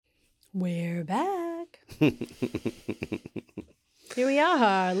We're back. Here we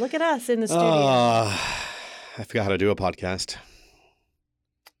are. Look at us in the studio. I forgot how to do a podcast.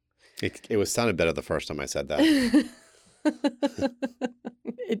 It was sounded better the first time I said that.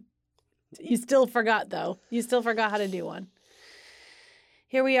 You still forgot, though. You still forgot how to do one.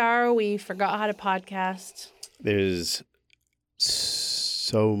 Here we are. We forgot how to podcast. There's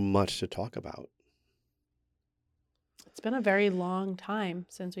so much to talk about. It's been a very long time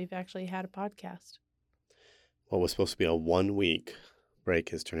since we've actually had a podcast. What was supposed to be a 1 week break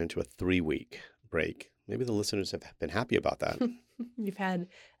has turned into a 3-week break. Maybe the listeners have been happy about that. You've had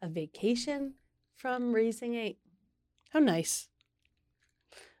a vacation from Raising 8. How nice.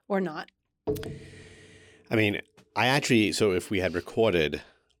 Or not. I mean, so if we had recorded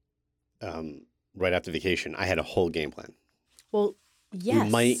right after vacation, I had a whole game plan. Well,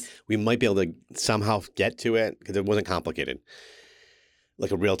 yes. We might be able to somehow get to it because it wasn't complicated.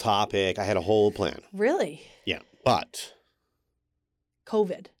 Like a real topic. I had a whole plan. Really? Yeah, but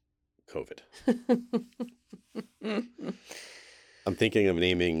COVID. I'm thinking of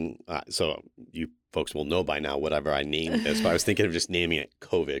naming, so you folks will know by now whatever I named this, but I was thinking of just naming it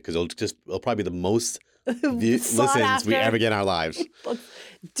COVID because it'll probably be the most listens we ever get in our lives.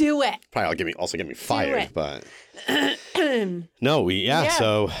 Do it. Probably also get me fired, but no,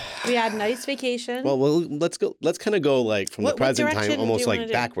 so we had a nice vacation. Well, let's kind of go like from the present time, almost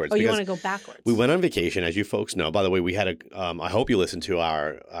like backwards. Oh, you want to go backwards? We went on vacation, as you folks know. By the way, we had I hope you listened to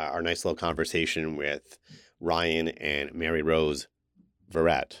our nice little conversation with Ryan and Mary Rose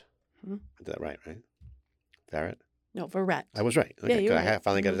Verrett. I did that right? Verrett? No, Verrett. I was right. Okay, yeah, I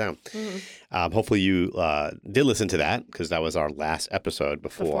finally got it down. Mm-hmm. Hopefully you did listen to that because that was our last episode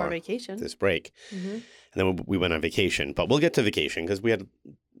before vacation. This break. Mm-hmm. And then we went on vacation. But we'll get to vacation because we had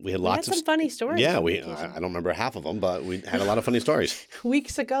lots of some funny stories. Yeah, I don't remember half of them, but we had a lot of funny stories.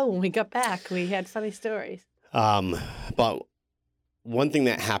 Weeks ago when we got back, we had funny stories. But one thing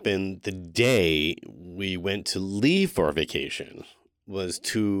that happened the day we went to leave for vacation was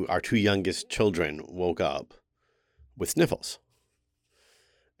our two youngest children woke up with sniffles.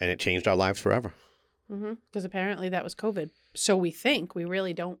 And it changed our lives forever. Because apparently that was COVID. So we think. We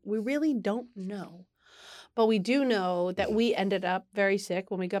really don't know. But we do know that we ended up very sick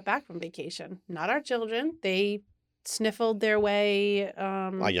when we got back from vacation. Not our children. They sniffled their way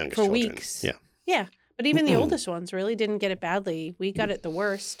for weeks. Yeah. Yeah. But even the oldest ones really didn't get it badly. We got it the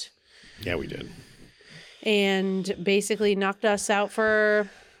worst. Yeah, we did. And basically knocked us out for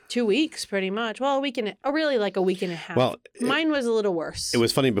 2 weeks, pretty much. Well, a week and a half. Well, mine was a little worse. It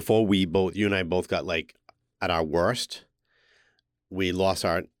was funny before you and I both got like at our worst. We lost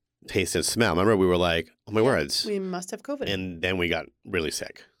our taste and smell. Remember, we were like, "Oh my words, we must have COVID." And then we got really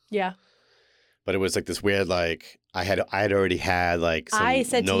sick. Yeah. But it was like this weird, like I had already had like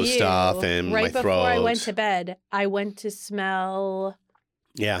some nose stuff and right my throat. Before I went to bed, I went to smell.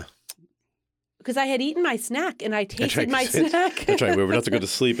 Yeah. Because I had eaten my snack and I tasted my snack. That's right. We were about to go to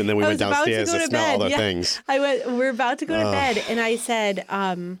sleep and then we went downstairs to smell all the things. We're about to go to bed and I said,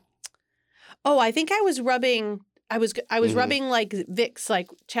 I think I was rubbing. I was rubbing like Vicks, like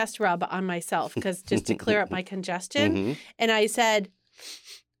chest rub on myself because just to clear up my congestion. And I said,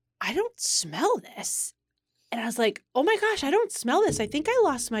 I don't smell this. And I was like, oh my gosh, I don't smell this. I think I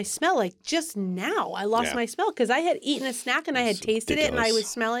lost my smell. Like just now I lost my smell because I had eaten a snack and I had tasted it and I was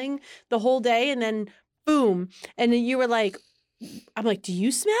smelling the whole day and then boom. And then you were like, I'm like, do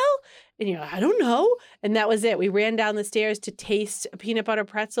you smell? And you're like, I don't know. And that was it. We ran down the stairs to taste a peanut butter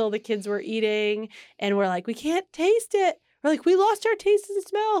pretzel the kids were eating. And we're like, we can't taste it. We're like, we lost our taste and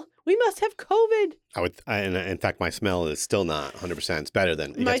smell. We must have COVID. In fact, my smell is still not 100%. It's better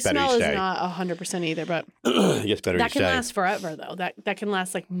than my smell is not 100% either, but it gets better. That can last forever, though. That can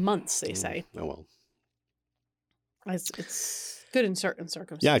last like months. They say. Oh well. It's good in certain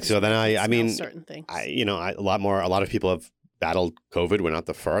circumstances. Yeah. So then I mean, certain things. A lot of people have battled COVID. We're not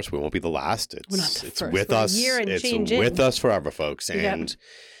the first. We won't be the last. We're not the it's first. with We're us. It's with us forever, folks. And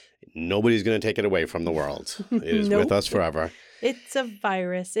nobody's going to take it away from the world. It is with us forever. It's a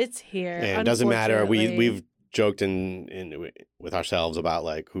virus. It's here. And it doesn't matter. We've joked with ourselves about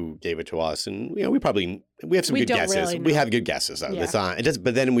like who gave it to us, and we have some good guesses. Really we have good guesses though. Yeah.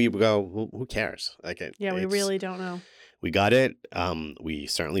 But then we go, well, who cares? Like we really don't know. We got it. We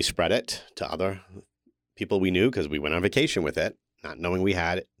certainly spread it to other people we knew because we went on vacation with it, not knowing we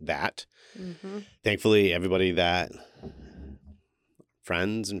had that. Thankfully, everybody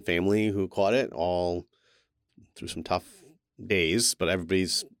friends and family who caught it all through some tough days, but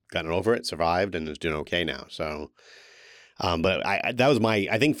everybody's gotten over it, survived, and is doing okay now. So, but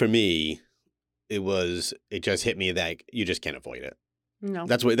I think for me, it just hit me that you just can't avoid it. No.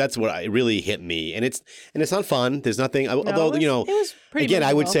 That's what really hit me, and it's not fun. There's nothing. No, Although it was pretty again,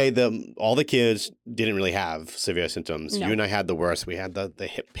 I would miserable. say all the kids didn't really have severe symptoms. No. You and I had the worst. We had the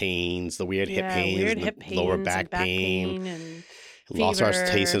hip pains, the weird hip pains, weird and hip the pains, lower and back pain. and Lost our fever.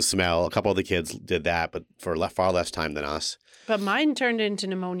 taste and smell. A couple of the kids did that, but for far less time than us. But mine turned into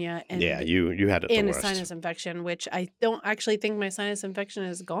pneumonia and Yeah, you had it the and a worst. sinus infection, which I don't actually think my sinus infection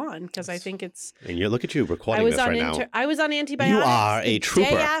is gone because I think it's. And look at you recording I was this on right now. I was on antibiotics. You are a trooper.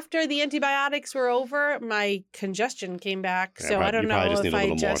 The day after the antibiotics were over, my congestion came back. Yeah, So I don't you know probably just if need a I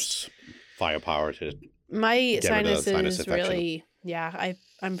little just more firepower to. my get rid of sinus sinus is infection. really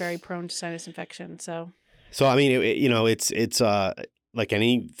I'm very prone to sinus infection. So So I mean, it's like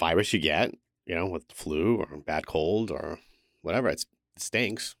any virus you get, with the flu or bad cold or whatever. It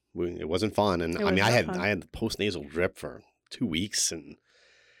stinks. It wasn't fun, and It I was mean, not I fun. had the postnasal drip for 2 weeks, and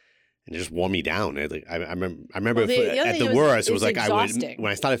it just wore me down. I remember Well, the other at the thing worst, it was it's like I would exhausting.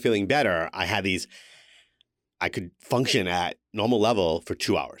 when I started feeling better, I could function at normal level for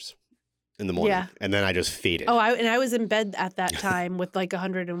 2 hours in the morning, Yeah. and then I just faded. I was in bed at that time with like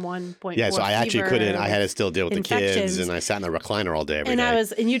 101.4 Yeah, so I actually fever couldn't. I had to still deal with the kids, infections. and I sat in the recliner all day every day.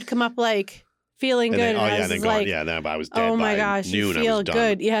 and you'd come up like feeling And good. then, and I was then just gone. like, Yeah, then I was dead oh my by gosh, you noon. I feel was done.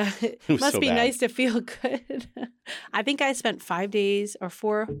 good. Yeah, it was must so be bad. nice to feel good. I think I spent 5 days or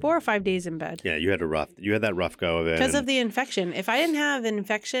 4 or 5 days in bed Yeah, you had that rough go of it. because and- of the infection. If I didn't have an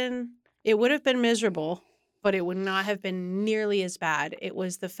infection, it would have been miserable, but it would not have been nearly as bad. It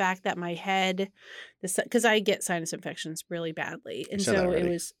was the fact that my head, because I get sinus infections really badly, and said that so it already.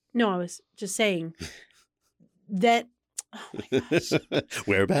 was. No, I was just saying that. Oh my gosh.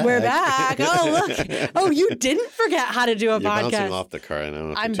 We're back. We're back. Oh, look. Oh, you didn't forget how to do a You're podcast. bouncing off the curtain. I don't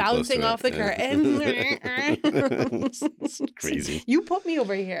know if I'm you're too close to bouncing it. off the curtain. It's crazy. You put me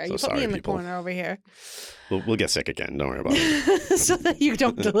over here. So You put me sorry, in the people. corner over here We'll get sick again. Don't worry about it. so that you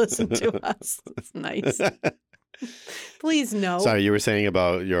don't have to listen to us. It's nice. Please no. Sorry, you were saying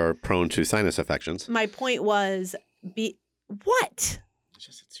about you're prone to sinus affections. My point was what? You're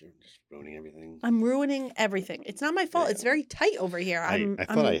just ruining everything. I'm ruining everything. It's not my fault. Yeah. It's very tight over here. I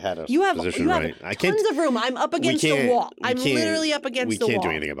thought I had a you have position right. I can't. tons of room. I'm up against the can't- wall. we I'm can't- literally up against the We wall. can't do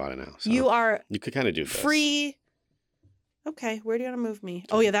anything about it now. So You are you could kind of do this. free. Okay, where do you want to move me?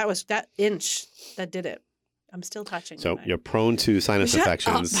 Oh yeah, that was that inch that did it. I'm still touching. So mine. you're prone to sinus Shut up.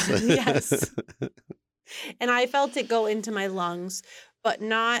 infections. Yes. And I felt it go into my lungs, but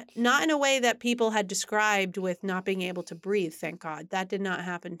not in a way that people had described with not being able to breathe, thank God. That did not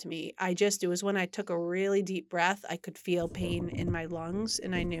happen to me. It was when I took a really deep breath, I could feel pain in my lungs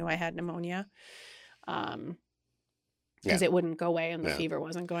and I knew I had pneumonia. Because it wouldn't go away and the fever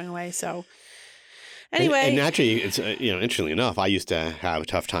wasn't going away. So anyway. And naturally, it's interestingly enough, I used to have a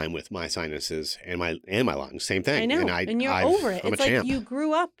tough time with my sinuses and my lungs. Same thing. I know. And you're over it. I'm It's a like champ. you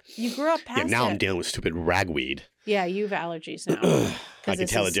grew up past Yeah, now it. I'm dealing with stupid ragweed. Yeah, you have allergies now. I can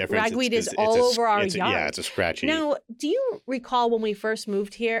tell the difference. Ragweed It's is all over our yard. Yeah, it's a scratchy. Now, do you recall when we first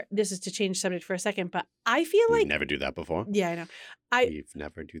moved here? This is to change subject for a second, but I feel We've like never do that before. yeah, I know. We've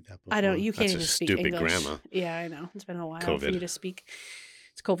never do that before. I don't. You can't That's even a speak stupid English. grammar. Yeah, I know. It's been a while for COVID. you to speak.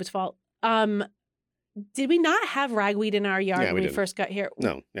 It's COVID's fault. Did we not have ragweed in our yard Yeah, when we we did. first got here?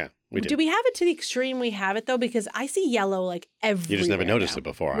 No, yeah, we did. Do we have it to the extreme we have it though? Because I see yellow like everywhere. You just never noticed now. it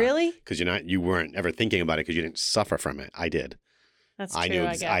before. Really? Because you weren't ever thinking about it because you didn't suffer from it. I did. That's I true. knew.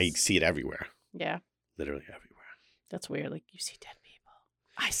 I guess. I see it everywhere. Yeah, Literally everywhere. that's weird. Like you see dead people.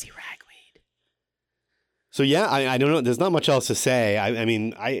 I see ragweed. So yeah, I don't know. There's not much else to say. I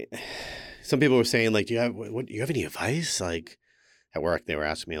mean, some people were saying like, do you have any advice? Like at work, they were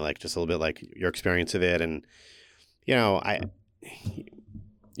asking me like just a little bit like your experience of it, and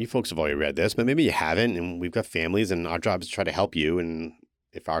you folks have already read this, but maybe you haven't, and we've got families, and our job is to try to help you, and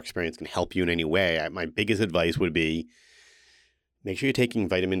if our experience can help you in any way, my biggest advice would be make sure you're taking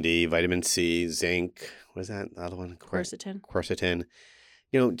vitamin D, vitamin C, zinc. What is that? The other one? Quercetin. Quercetin.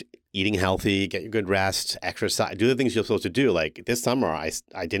 Eating healthy, get your good rest, exercise, do the things you're supposed to do. Like this summer,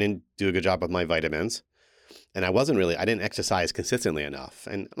 I didn't do a good job with my vitamins, and I didn't exercise consistently enough.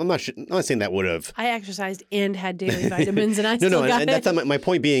 And I'm not saying that would have. I exercised and had daily vitamins, and I No, still got and it. that's not my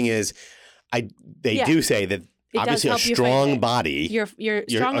point. Being is, they Yeah. do say that It does obviously a help you fight strong it. body, Your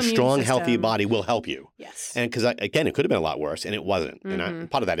strong a immune strong, healthy system. body will help you. Yes. And because again, it could have been a lot worse, and it wasn't. Mhm.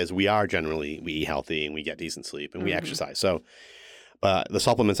 And part of that is we eat healthy and we get decent sleep and we Mhm. exercise. So, but the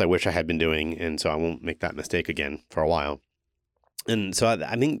supplements I wish I had been doing, and so I won't make that mistake again for a while. And so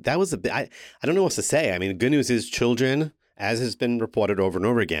I mean that was I don't know what to say. I mean, the good news is children, as has been reported over and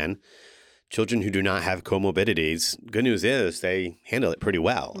over again, children who do not have comorbidities, good news is they handle it pretty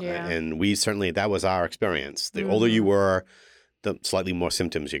well. Yeah. And we certainly, that was our experience. The older you were, the slightly more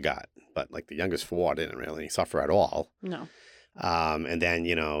symptoms you got. But like the youngest 4 didn't really suffer at all. No. And then,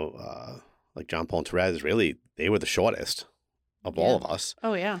 like John Paul and Therese, really, they were the shortest of all of us.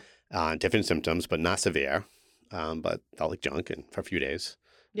 Oh, yeah. Different symptoms, but not severe. But felt like junk and for a few days.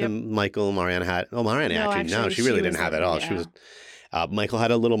 Yep. And Michael, Mariana had, Mariana No, actually, she really was didn't have it at all. She yeah. was, Michael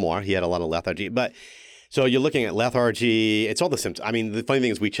had a little more. He had a lot of lethargy. But so you're looking at lethargy. It's all the symptoms. I mean, the funny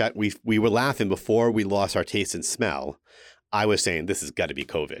thing is we were laughing before we lost our taste and smell. I was saying this has got to be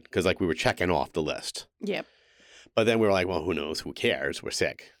COVID because like we were checking off the list. Yep. But then we were like, well, who knows? Who cares? We're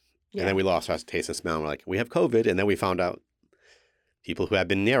sick. Yeah. And then we lost our taste and smell. And we're like, we have COVID. And then we found out people who had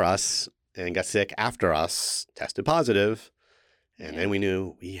been near us and got sick after us tested positive. And then we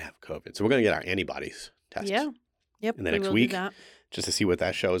knew we have COVID. So we're going to get our antibodies tested. Yeah. Yep. in the we next will week do that. just to see what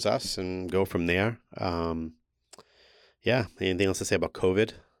that shows us and go from there. Yeah. Anything else to say about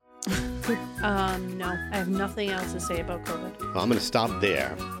COVID? No, I have nothing else to say about COVID. Well, I'm going to stop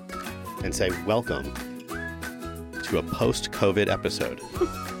there and say welcome to a post-COVID episode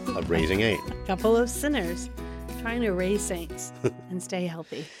of Raising 8. A couple of sinners trying to raise saints and stay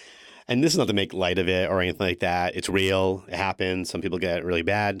healthy. And this is not to make light of it or anything like that. It's real. It happens. Some people get it really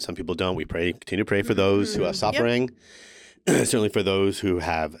bad. Some people don't. We continue to pray for those who are suffering. Certainly for those who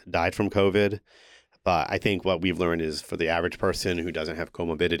have died from COVID. But I think what we've learned is for the average person who doesn't have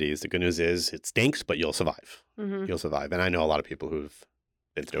comorbidities, the good news is it stinks, but you'll survive. Mm-hmm. You'll survive. And I know a lot of people who've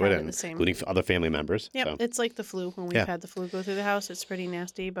been through it, and including other family members. Yep, So. it's like the flu. When we've had the flu go through the house, it's pretty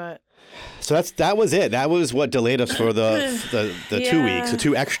nasty, but... So that was it. That was what delayed us for the 2 weeks, the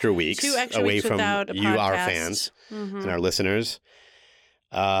 2 extra weeks, away weeks from you, our fans, and our listeners.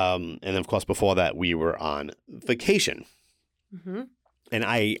 And then, of course, before that, we were on vacation. Mm-hmm. And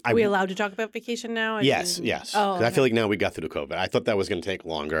Are we allowed to talk about vacation now? Yes. Oh, Because I feel like now we got through the COVID. I thought that was going to take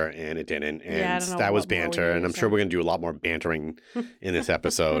longer, and it didn't. And that was banter. And I'm sure we're going to do a lot more bantering in this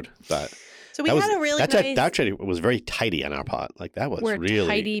episode. But so we had a really nice... That actually was very tidy on our part. Like, that was really...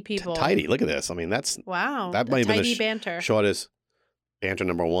 tidy people. Tidy. Look at this. I mean, that's... Wow. That might have been the banter. shortest banter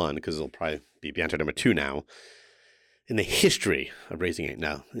number 1, because it'll probably be banter number 2 now in the history of Raising 8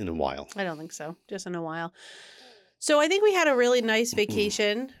 now in a while. I don't think so. Just in a while. So I think we had a really nice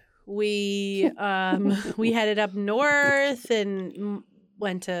vacation. We headed up north and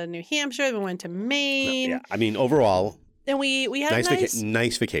went to New Hampshire. Then we went to Maine. Yeah, I mean overall, and we had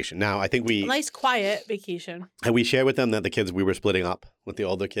nice vacation. Now I think a nice quiet vacation. Had we shared with them that we were splitting up with the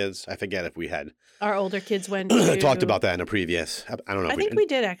older kids? I forget if we had. Our older kids went. To... talked about that in a previous. I don't know. I think we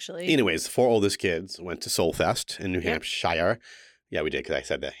did actually. Anyways, the 4 oldest kids went to Soulfest in New Hampshire. Yeah, we did because I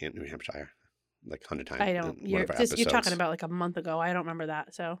said that New Hampshire. Like 100 times. I don't. You're talking about like a month ago. I don't remember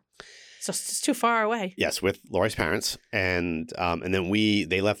that. So it's too far away. Yes, with Lori's parents, and then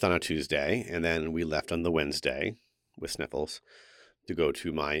they left on a Tuesday, and then we left on the Wednesday with Sniffles to go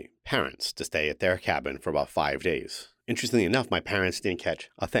to my parents to stay at their cabin for about 5 days. Interestingly enough, my parents didn't catch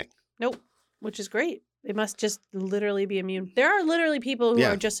a thing. Nope, which is great. They must just literally be immune. There are literally people who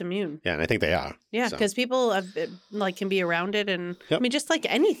are just immune. Yeah, and I think they are. Yeah, because people can be around it, and I mean, just like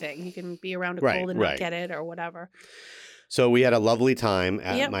anything, you can be around a cold and not get it or whatever. So we had a lovely time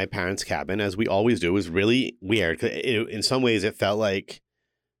at my parents' cabin, as we always do. It was really weird. In some ways, it felt like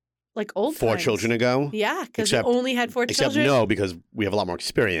old 4 children ago. Yeah, because we only had 4 children. Except no, because we have a lot more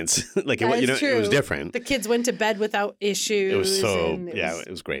experience. It was different. The kids went to bed without issues. It was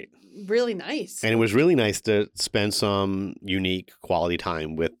it was great. Really nice. And it was really nice to spend some unique quality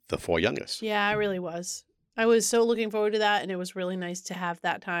time with the 4 youngest. Yeah, it really was. I was so looking forward to that, and it was really nice to have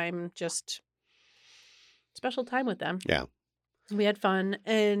that time, just special time with them. Yeah. We had fun.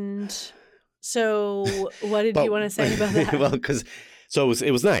 And so what did you want to say about that? Well, because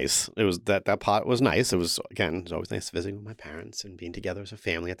it was nice. It was that part was nice. It was, again, it was always nice visiting with my parents and being together as a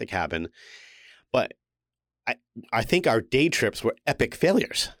family at the cabin. But I think our day trips were epic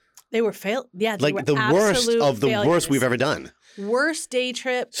failures. They were they were the worst of the failures. worst we've ever done. Worst day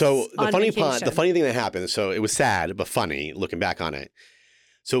trips. So the funny vacation. thing that happened, so it was sad but funny looking back on it.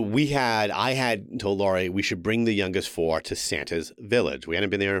 So I had told Lori we should bring the youngest 4 to Santa's Village. We hadn't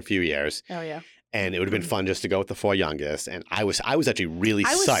been there in a few years. Oh yeah. And it would have been fun just to go with the 4 youngest. And I was actually really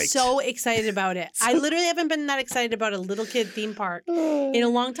psyched. I was so excited about it. I literally haven't been that excited about a little kid theme park in a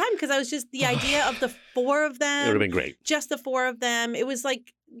long time, because I was just the idea of the 4 of them. It would have been great. Just the 4 of them. It was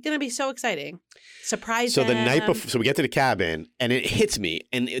like going to be so exciting. Surprise them. So the night before, so we get to the cabin and it hits me.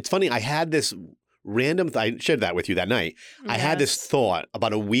 And it's funny, I had this I shared that with you that night. I had this thought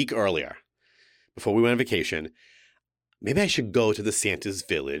about a week earlier before we went on vacation. Maybe I should go to the Santa's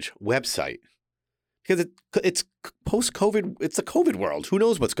Village website. Because it's post-COVID, it's a COVID world. Who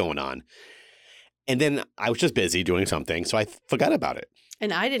knows what's going on? And then I was just busy doing something, so I forgot about it.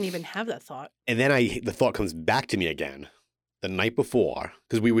 And I didn't even have that thought. And then the thought comes back to me again the night before,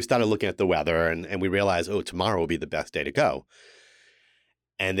 because we started looking at the weather and we realized, oh, tomorrow will be the best day to go.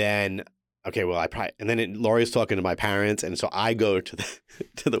 And then, okay, well, Lori's talking to my parents, and so I go to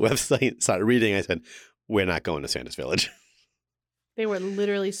the website, started reading. I said, we're not going to Santa's Village. They were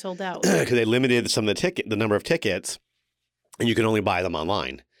literally sold out. Because they limited the number of tickets, and you can only buy them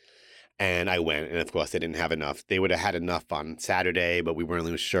online. And I went, and of course, they didn't have enough. They would have had enough on Saturday, but we weren't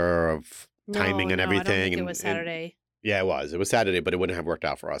really sure of timing and everything. I don't think it was Saturday. Yeah, it was. It was Saturday, but it wouldn't have worked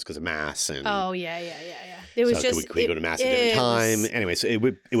out for us because of Mass. And oh, yeah. It was just... Could we go to Mass at a different time? Anyway, so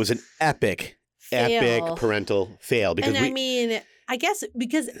it was an epic parental fail. Because I guess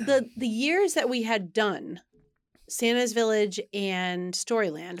because the years that we had done, Santa's Village and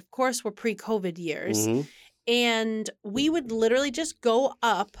Storyland, of course, were pre-COVID years. Mm-hmm. And we would literally just go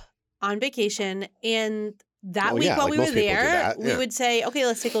up on vacation, and that week while we were there, we would say, okay,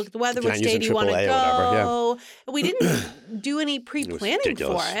 let's take a look at the weather. Which day do you want to go? We didn't do any pre-planning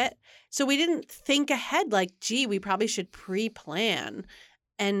for it. So we didn't think ahead like, gee, we probably should pre-plan.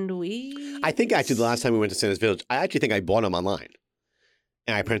 And I think actually the last time we went to Santa's Village, I actually think I bought them online.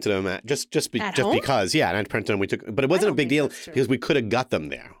 And I printed them just because. Yeah, and I printed them. But it wasn't a big deal because we could have got them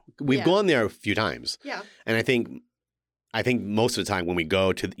there. We've gone there a few times. Yeah. And I think most of the time when we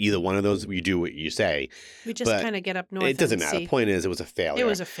go to either one of those, we do what you say. We just kind of get up north. It doesn't matter. The point is, it was a failure. It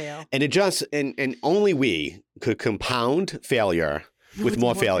was a fail. And it just and only we could compound failure with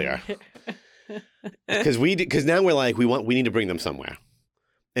more failure. Because now we're like we need to bring them somewhere.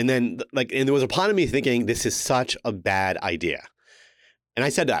 And then and there was a part of me thinking this is such a bad idea. And I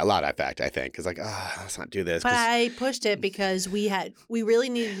said that a lot, in fact, I think. It's like, let's not do this. But I pushed it because we really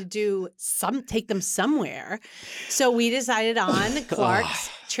needed to take them somewhere. So we decided on Clark's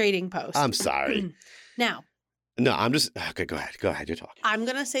Trading Post. I'm sorry. Now. No, I'm just, okay, go ahead. Go ahead, you're talking. I'm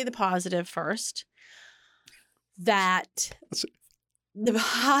going to say the positive first. That the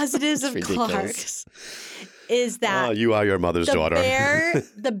positives of Clark's is that you are your mother's daughter.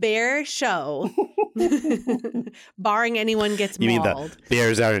 The bear show, barring anyone gets mauled. You mean the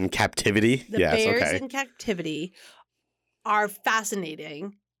bears are in captivity? The bears in captivity are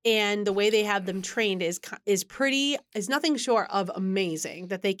fascinating, and the way they have them trained is nothing short of amazing.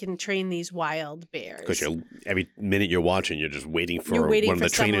 That they can train these wild bears. Because every minute you're watching, you're just waiting for one of the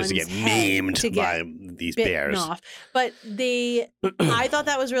trainers to get maimed by these bears. Off. But I thought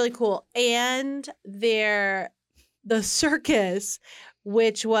that was really cool, and the circus,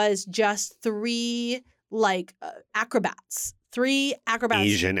 which was just three acrobats,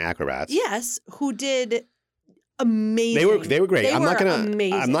 Asian acrobats. Yes, who did amazing. They were great. I'm not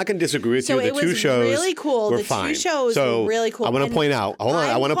gonna disagree with you. The two shows really cool. The two shows were really cool. I want to point out. Hold on.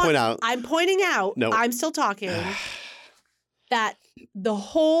 I want to point out. I'm pointing out. No. I'm still talking. That the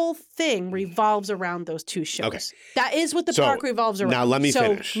whole thing revolves around those two shows. Okay. That is what the park revolves around. Now let me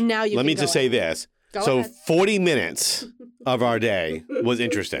finish. Now you. Let me just say this. Go ahead. 40 minutes of our day was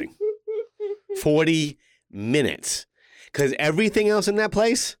interesting. 40 minutes. Because everything else in that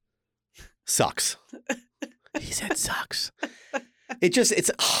place sucks. He said sucks. It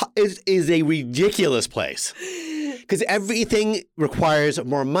is a ridiculous place. Because everything requires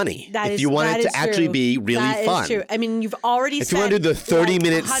more money if you want it to actually be really fun. That is true. I mean, you've already if you want to do the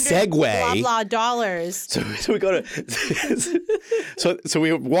 30-minute segue. Blah dollars. So we go to. so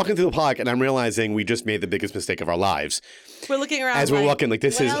we were walking through the park, and I'm realizing we just made the biggest mistake of our lives. We're looking around. As we're walking,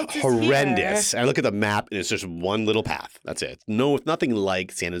 this is horrendous. And I look at the map, and it's just one little path. That's it. No, it's nothing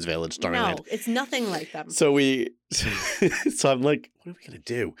like Santa's Village, Storyland. No, it's nothing like them. So I'm like, what are we gonna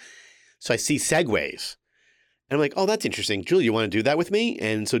do? So I see segways. And I'm like, oh, that's interesting. Julie, you want to do that with me?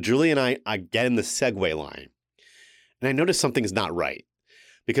 And so Julie and I get in the Segway line. And I notice something's not right.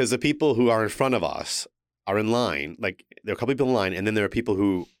 Because the people who are in front of us are in line. There are a couple people in line. And then there are people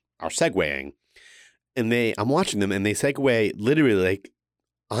who are Segwaying. And I'm watching them. And they Segway literally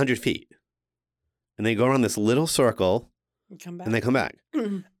 100 feet. And they go around this little circle. And come back. And they come back.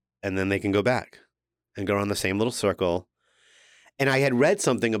 And then they can go back. And go around the same little circle. And I had read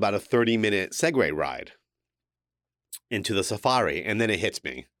something about a 30-minute Segway ride into the safari, and then it hits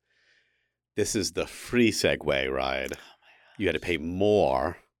me. This is the free Segway ride. You had to pay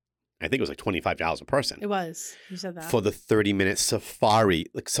more. I think it was like $25 a person. It was. You said that. For the 30-minute safari.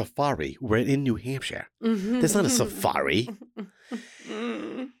 Safari. We're in New Hampshire. There's not a safari.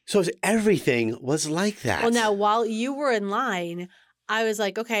 So everything was like that. Well, now, while you were in line, I was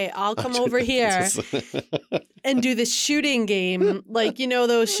like, okay, I'll come over here and do this shooting game. Like, you know,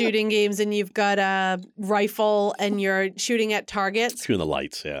 those shooting games and you've got a rifle and you're shooting at targets. Shooting the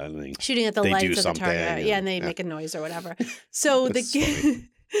lights, yeah. Shooting at the they lights do of the something, target. Yeah, and they make a noise or whatever. So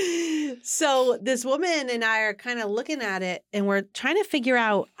so this woman and I are kind of looking at it and we're trying to figure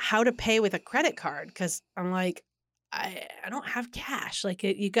out how to pay with a credit card because I'm like, I don't have cash. Like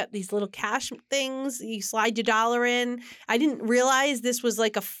you got these little cash things. You slide your dollar in. I didn't realize this was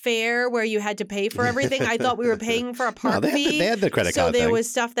like a fair where you had to pay for everything. I thought we were paying for a park fee. They had the credit card So there thing. was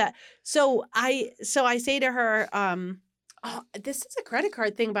stuff that. So I say to her, oh, this is a credit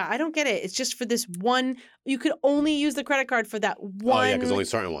card thing, but I don't get it. It's just for this one. You could only use the credit card for that one. Oh yeah, because only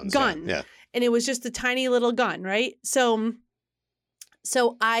certain ones. Gun. Yeah. And it was just a tiny little gun, right? So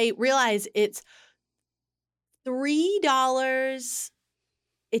I realize it's $3.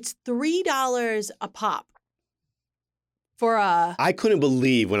 It's $3 a pop for a. I couldn't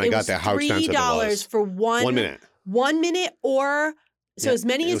believe when I got there how expensive it was. $3 for 1 minute. 1 minute or. So Yeah, as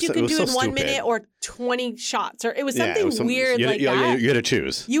many it as was you so- can it was do in so 1 stupid. minute or 20 shots, or it was Yeah, something it was weird you had, like you, that. You had to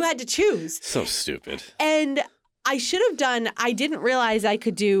choose. You had to choose. So stupid. And I should have done. I didn't realize I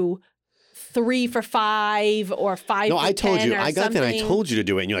could do 3 for $5 or 5 No, for I told 10 you. or I got there and I something. told you to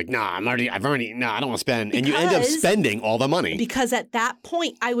do it. And you're like, nah, I don't want to spend. And you end up Because- spending all the money. Because at that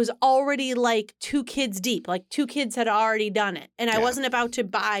point, I was already like 2 kids deep. Like 2 kids had already done it. And I Yeah. wasn't about to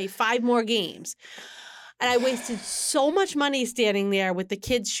buy 5 more games. And I wasted so much money standing there with the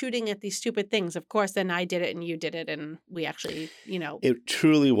kids shooting at these stupid things. Of course, then I did it and you did it. And we actually, It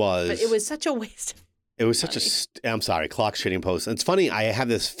truly was. but it was such a waste of It was such I'm sorry, Clock Trading Post. It's funny, I have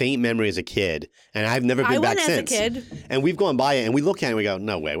this faint memory as a kid, and I've never been I back went since. as a kid And we've gone by it, and we look at it and we go,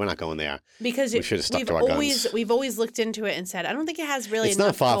 no way, we're not going there. because We should have stuck we've to our always guns. we've always looked into it and said, I don't think it has really It's enough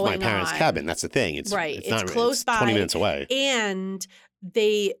not far from my going parents' on. cabin. That's the thing. It's Right. It's, It's not, close it's 20 by. minutes away. And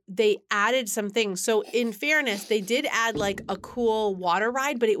they added some things. So in fairness, they did add like a cool water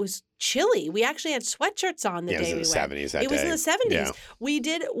ride, but it was chilly. We actually had sweatshirts on the Yeah, it was day in we the went. 70s that It was in day. the 70s. Yeah. We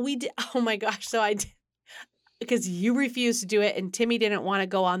did. Oh my gosh. So I did because you refused to do it, and Timmy didn't want to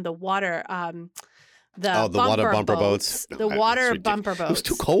go on the water. The water bumper boats. The No, it's water ridiculous. bumper boats. It was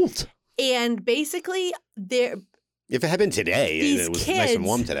too cold. And basically, If it had been today, and These it was nice and kids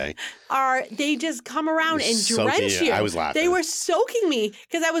warm today. they just come around It and was soaking drench you. you. I was laughing. They were soaking me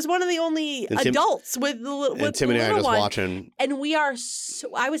because I was one of the only And Tim- adults with the And Tim and I are little just one. watching. And we are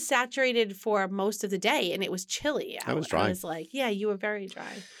I was saturated for most of the day, and it was chilly. I was dry. I was like, yeah, you were very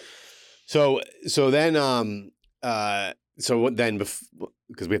dry. So then,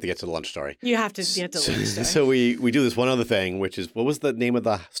 because we have to get to the lunch story. You have to get to the lunch story. So we do this one other thing, which is, what was the name of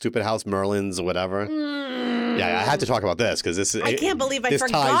the stupid house? Merlin's or whatever? Yeah, I had to talk about this because this is. I can't believe I this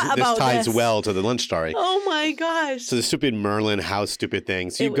forgot ties, about this. ties this. well to the lunch story. Oh my gosh. So the stupid Merlin house, stupid thing.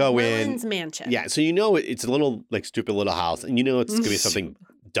 So you It was go Merlin's in. mansion. Yeah, so you know it's a little like stupid little house, and you know it's gonna be something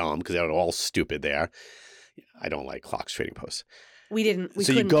dumb because they're all stupid there. I don't like Clocks Trading Posts. We didn't. We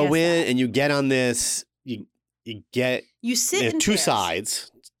So you couldn't go guess in that. and you get on this. You get You sit there are in two chairs.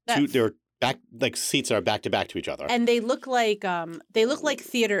 sides. That- They're back like seats are back to each other. and they look like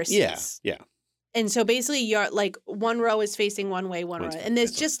theater seats. Yeah. And so basically you're like one row is facing one way, one row. One's And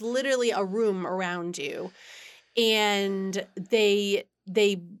there's facing- just literally a room around you. And they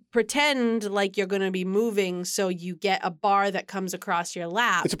pretend like you're going to be moving, so you get a bar that comes across your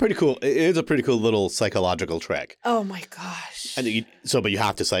lap. It is a pretty cool little psychological trick. Oh my gosh. And but you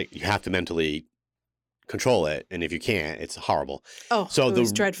have to mentally control it, and if you can't, it's horrible. Oh, So it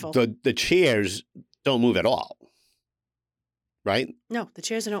was dreadful. The chairs don't move at all, right? No, the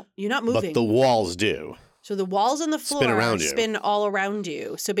chairs are you're not moving. But the walls do. So the walls and the floor Spin around you. spin all around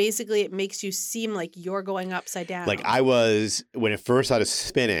you. So basically it makes you seem like you're going upside down. Like when it first started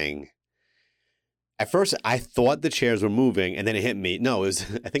spinning. At first, I thought the chairs were moving, and then it hit me. No, I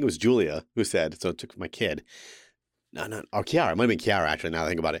think it was Julia who said. So it took my kid. No, or Kiara. It might have been Kiara actually. Now that I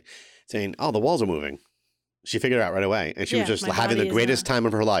think about it, saying, "Oh, the walls are moving." She figured it out right away, and she was Yeah, just my having the body is greatest time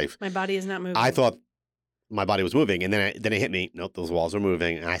of her life. My body is not moving. I thought my body was moving, and then it hit me. Nope, those walls are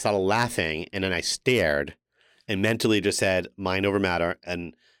moving, and I started laughing, and then I stared, and mentally just said, "Mind over matter."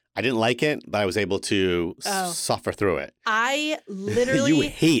 And I didn't like it, but I was able to suffer through it. I literally You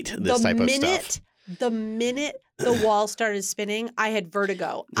hate this type of stuff. The minute the wall started spinning, I had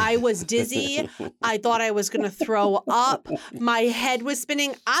vertigo. I was dizzy. I thought I was going to throw up. My head was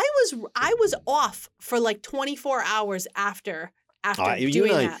spinning. I was off for like 24 hours after You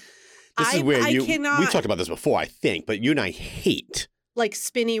doing and I- that. This is where I cannot, we talked about this before, I think, but you and I hate like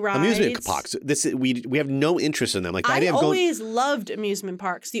spinny rides. amusement parks. We have no interest in them. Like the I idea of going always loved amusement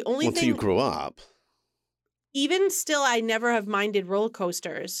parks. The only until thing you grew up. even still, I never have minded roller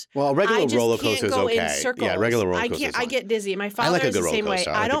coasters. Well, a regular I just roller can't coaster is go okay. in circles. Yeah, regular roller coaster. I get dizzy. My I father like a is good the roller same way.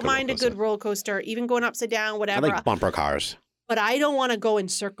 coaster. I like a don't good roller mind a coaster. good roller coaster, even going upside down, I whatever. like bumper cars. But I don't want to go in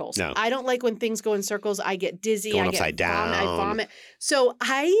circles. No. I don't like when things go in circles. I get dizzy. Going I upside get vomit. I down. vomit. So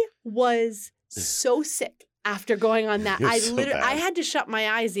I was so sick after going on that. You're I so literally, I bad. had to shut my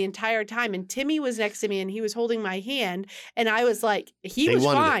eyes the entire time. And Timmy was next to me and he was holding my hand. And I was like, he They was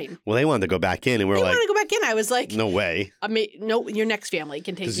wanted to- fine. Well, they wanted to go back in, and we They were like, wanted to go back in. I was like, no way. I mean, no, your next family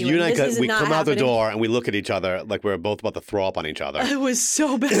can take Because you. you in. and I, This is we not come out the happening. door and we look at each other like we're both about to throw up on each other. It was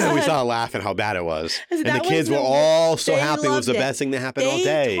so bad. We started laughing how bad it was. And That the kids was were the- all so they happy. It was the loved it. best thing that happened all They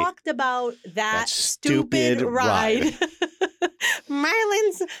day. talked about that stupid stupid ride.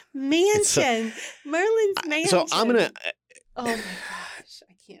 Merlin's mansion. Merlin's mansion. So I'm going to. Oh my gosh,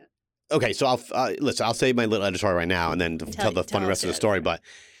 I can't. Okay, so I'll say my little editorial right now and then tell the funny tell rest us of the it. story. But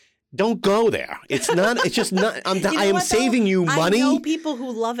don't go there. It's not. It's just not. You know I am what, though? saving you money. I know people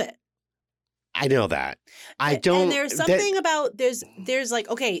who love it. I know that. I don't. And there's something about there's like,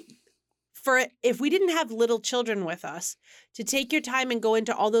 okay, for if we didn't have little children with us, to take your time and go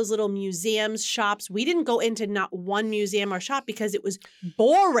into all those little museums, shops. We didn't go into not one museum or shop because it was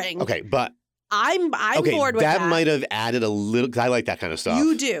boring. Okay, but I'm okay, bored with that. that might have added a little because I like that kind of stuff.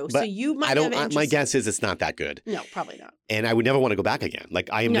 You do, so But you might I don't. have My interest- guess is it's not that good, No, probably not. and I would never want to go back again. Like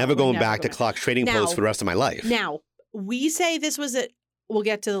I am No, never we'd going never back go to back. Clark's Trading Now- Post for the rest of my life. Now, we say this was a. We'll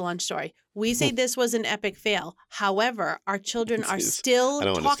get to the lunch story. We say this was an epic fail. However, our children are It's- still I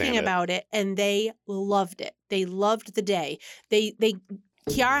don't talking understand it. about it, and they loved it. They loved the day.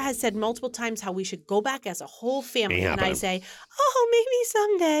 Kiara has said multiple times how we should go back as a whole family, Ain't and I happening. say, "Oh,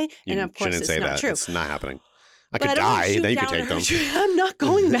 maybe someday." You And of course, shouldn't it's say not that. true. It's not happening. I But could don't wanna die. shoot Then you could down take them. her tree. I'm not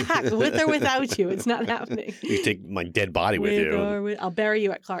going back with or without you. It's not happening. You take my dead body with you. I'll bury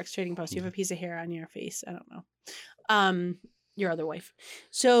you at Clark's Trading Post. You have a piece of hair on your face. I don't know. Your other wife.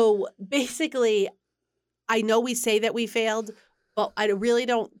 So basically, I know we say that we failed, but I really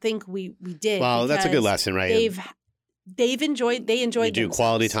don't think we did. Well, that's a good because lesson, right? They enjoyed You do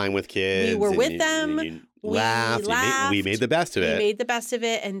quality themselves. time with kids. were and with you- them. and you We laughed. We made the best of We it. made the best of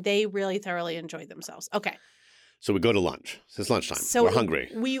it, and they really thoroughly enjoyed themselves. Okay. So we go to lunch. It's lunchtime. So We're hungry.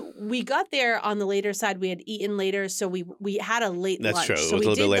 We got there on the later side. We had eaten later, so we had a late That's lunch. true. It So was we a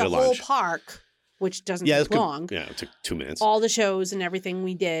little bit did later the whole lunch. park, which doesn't Yeah, take it's good. long. Yeah, it took 2 minutes. All the shows and everything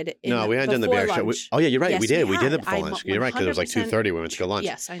we did. No, we hadn't done the before bear show. lunch. Oh yeah, you're right. Yes, we did. we We did had. it before I'm lunch. You're right because it was like 100% 2:30. We went to go lunch.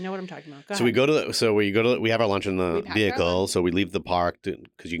 Yes, I know what I'm talking about. Go So we ahead. go to we have our lunch in We the packed our vehicle. lunch. So we leave the park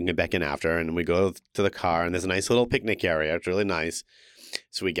because you can get back in after, and we go to the car. And there's a nice little picnic area. It's really nice.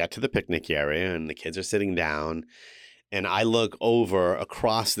 So we get to the picnic area, and the kids are sitting down. And I look over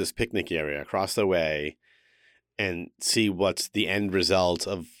across this picnic area, across the way, and see what's the end result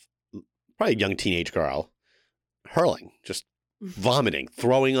of probably a young teenage girl hurling, just vomiting,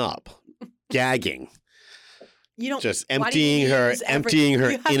 throwing up, gagging, You don't just why do you emptying her use every- emptying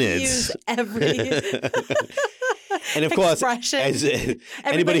her you have to innards. use every And of course, expression. as anybody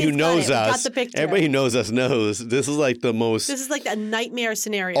Everybody's who got knows it. We got us, the picture. everybody who knows us knows this is like the most This is like a nightmare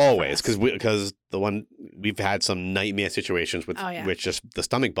scenario. for always us. because the one we've had some nightmare situations with Oh, yeah. with just the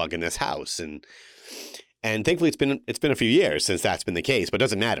stomach bug in this house and thankfully it's been a few years since that's been the case, but it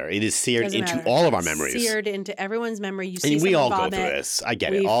doesn't matter. It is seared Doesn't into matter. all of our memories. Seared into everyone's memory. You see And we all someone go through vomit, this. I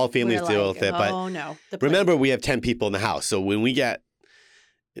get it. All families we're deal like, with it, but oh no. remember, we have 10 people in the house. So when we get,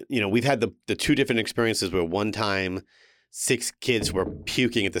 we've had the two different experiences where one time 6 kids were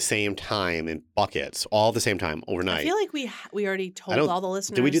puking at the same time in buckets, all at the same time overnight. I feel like we already told don't- all the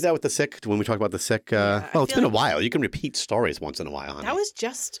listeners. Did we do that with the sick when we talked about the sick? Yeah, I Well, it's feel been a like- while. You can repeat stories once in a while, honey. That was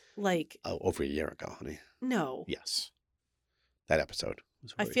just like over a year ago, honey. no. Yes. That episode.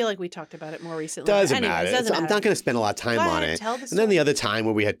 I feel like we talked about it more recently. Doesn't Anyways, matter. Doesn't I'm matter. not going to spend a lot of time Go on ahead, it. tell the And then the story. other time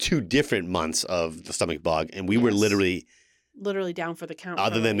where we had 2 different months of the stomach bug, and we were Yes. literally, down for the count.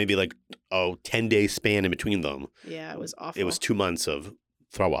 other for than like- maybe like 10-day span in between them, yeah, it was awful. it was 2 months of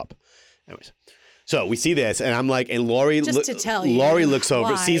throw up. Anyways, so we see this, and I'm like, and Lori, Just to tell you Lori looks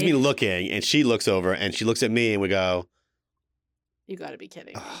over, why. sees me looking, and she looks over, and she looks at me, and we go, You got to be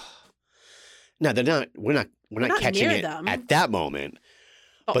kidding. me. no, they're not. We're not not catching near it them. at that moment.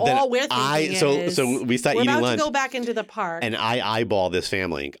 But then all we're thinking is so we start we're eating about lunch, to go back into the park. and I eyeball this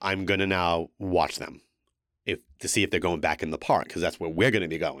family. I'm gonna now watch them, to see if they're going back in the park because that's where we're gonna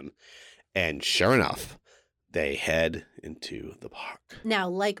be going. And sure enough, they head into the park. Now,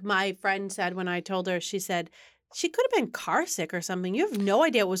 like my friend said when I told her, she said she could have been car sick or something. You have no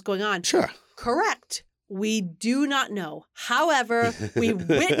idea what was going on. Sure. Correct. We do not know. However, we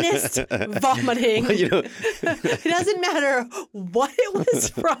witnessed vomiting. Well, It doesn't matter what it was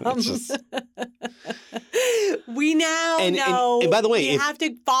from. It's just- We now And- know. and by the way, we if- have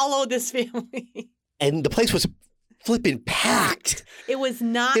to follow this family. and the place was flipping packed. It was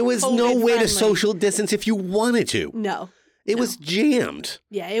not. There was no way to COVID-friendly. social distance if you wanted to. No. It was jammed.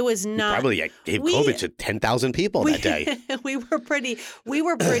 Yeah, it was not. Probably gave we- COVID to 10,000 people that day. we were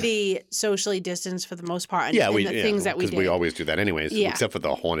pretty socially distanced for the most part. Yeah, in we the things that we did. because we always do that anyways, Yeah. except for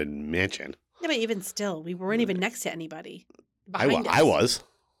the haunted mansion. Yeah, but even still, we weren't even next to anybody. I behind us. was.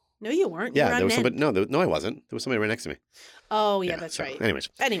 No, you weren't. You Yeah, were there was on somebody. No, I wasn't. There was somebody right next to me. Oh, yeah, that's so, right. Anyways,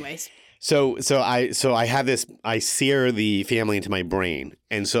 Anyways, so I have this. I sear the family into my brain,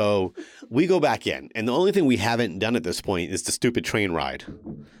 and so we go back in, and the only thing we haven't done at this point is the stupid train ride.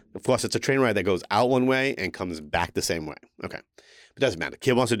 Of course, it's a train ride that goes out one way and comes back the same way. Okay, but it doesn't matter.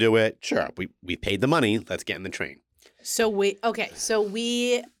 Kid wants to do it. Sure, we paid the money. Let's get in the train. so we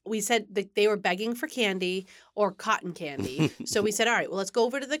said that they were begging for candy or cotton candy. So we said, all right, well, let's go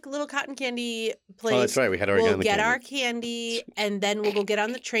over to the little cotton candy place. Oh, that's right. We had already We'll gotten the get candy. our candy and then we'll go get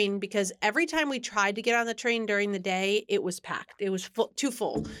on the train because every time we tried to get on the train during the day, it was packed. It was too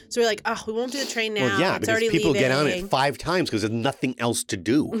full. So we're like, oh, we won't do the train now. Well, yeah, it's because already people get on leaving. it 5 times because there's nothing else to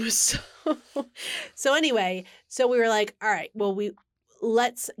do. So anyway, so we were like, all right, well,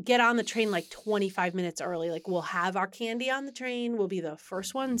 let's get on the train like 25 minutes early. Like we'll have our candy on the train. We'll be the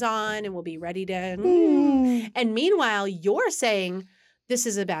first ones on and we'll be ready to. And meanwhile, you're saying this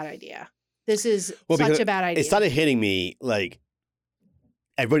is a bad idea. This is Well, such because a bad idea. It started hitting me like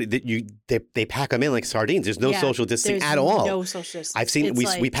everybody they pack them in like sardines. There's no Yeah, social distancing There's at all. No social distancing. I've seen It's we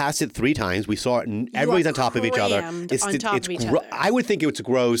like, we passed it 3 times. We saw it. And you everybody's are on top of each other. crammed on top of each other. I would think it's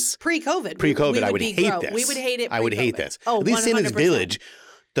gross. Pre-COVID. Pre-COVID, we I would be hate gross. this. We would hate it. I would hate pre-COVID. this. Oh, At least in this 100%. village,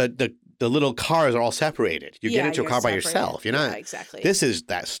 the little cars are all separated. You get into a you're car by separated. yourself. You're not. Yeah, exactly. This is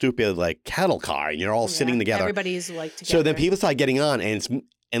that stupid like cattle car, and you're all sitting Yeah, together. Everybody's like together. So then people start getting on,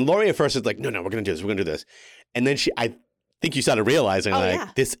 and Lori at first is like, no, we're gonna do this, we're gonna do this, and then I think you started realizing Oh, like yeah.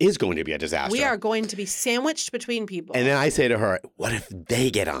 this is going to be a disaster. We are going to be sandwiched between people. And then I say to her, what if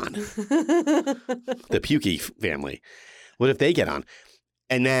they get on? The Pukey family. What if they get on?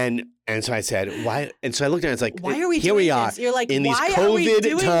 And so I said, why? And so I looked at it, it's like, Why are we here doing we are this? You're like, in these why are we COVID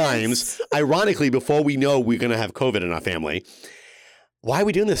doing times, this? ironically, before we know we're going to have COVID in our family. Why are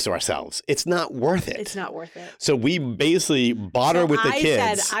we doing this to ourselves? It's not worth it. It's not worth it. So we basically barter with the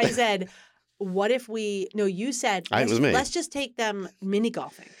kids. I said, what if you said, It was me. let's just take them mini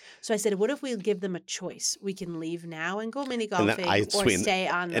golfing. So I said, what if we give them a choice? We can leave now and go mini And then golfing I or sweetened- stay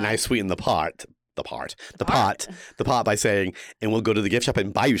on And I sweetened the pot by saying, and we'll go to the gift shop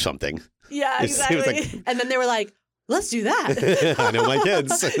and buy you something. Yeah, It was like- exactly. And then they were like, let's do that. I know my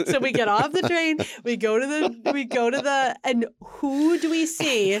kids. So we get off the train, we go to the, and who do we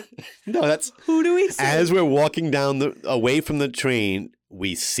see? No, that's Who do we see? as we're walking down away from the train,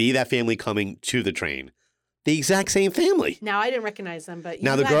 we see that family coming to the train. The exact same family. Now, I didn't recognize them, but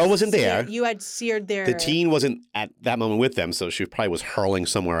Now, you the had girl wasn't seared- there. You had seared their... The teen wasn't at that moment with them, so she probably was hurling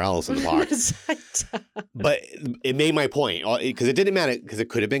somewhere else in the park. But it made my point because it didn't matter because it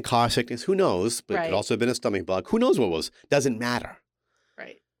could have been car sickness. Who knows? But it Right. could also have been a stomach bug. Who knows what it was? Doesn't matter.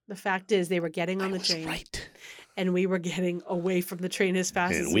 Right. The fact is, they were getting on I the was train, right. and we were getting away from the train as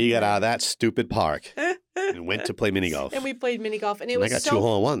fast as And we got could. out of that stupid park and went to play mini golf. And we played mini golf, and it And I was got so 2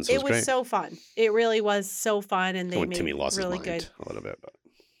 hole-in-ones. It was great. so fun. It really was so fun, and they When made Timmy lost really his mind good. a little bit,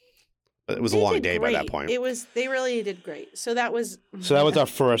 but it was a They long did day by that great. point. They really did great. So that was our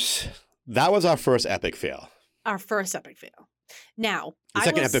first. That was our first epic fail. our first epic fail. Now, The I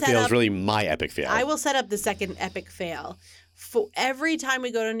second will epic set fail up, is really my epic fail. I will set up the second epic fail. For every time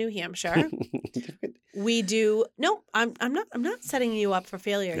we go to New Hampshire, we do. No, I'm not setting you up for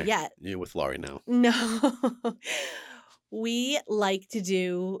failure Yeah. yet. You're with Laurie now. No, we like to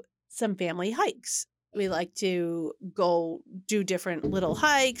do some family hikes. We like to go do different little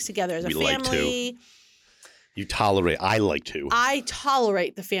hikes together as a We like to. family. You tolerate. I like to. I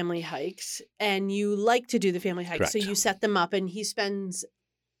tolerate the family hikes, and you like to do the family hikes. So Correct. you set them up, and he spends.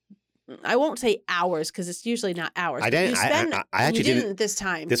 I won't say hours because it's usually not hours. I but didn't. You spend, I actually you didn't. didn't this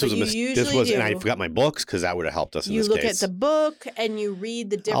time. This but was a you mistake. usually This was, do. and I forgot my books because that would have helped us in You this look case. at the book and you read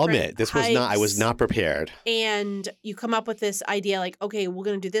the different. I'll admit this was not. I was hikes. not prepared. And you come up with this idea like, okay, we're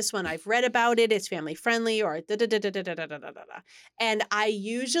going to do this one. I've read about it. It's family friendly or da da da da da da da da da. And I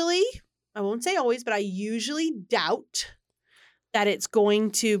won't say always, but I usually doubt that it's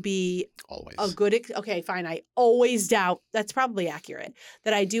going to be Always. a good, okay, fine. I always doubt, that's probably accurate,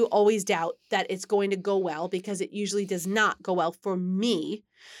 that I do always doubt that it's going to go well because it usually does not go well for me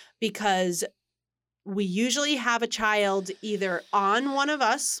because we usually have a child either on one of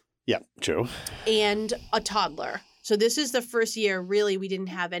us Yeah, true. and a toddler. So this is the first year, really, we didn't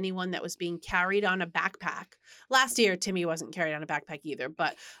have anyone that was being carried on a backpack. Last year, Timmy wasn't carried on a backpack either,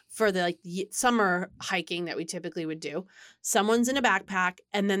 but for the summer hiking that we typically would do, someone's in a backpack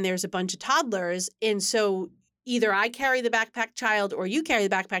and then there's a bunch of toddlers. And so either I carry the backpack child or you carry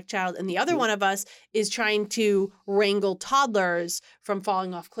the backpack child, and the other one of us is trying to wrangle toddlers from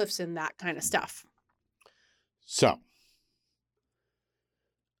falling off cliffs and that kind of stuff. So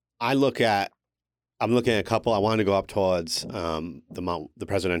I'm looking at a couple. I wanted to go up towards the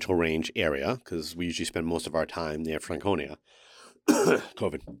Presidential Range area because we usually spend most of our time near Franconia.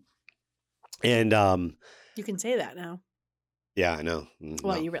 COVID. And you can say that now. Yeah, I know.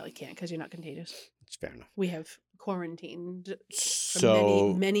 Well, you really can't because you're not contagious. It's fair enough. We have quarantined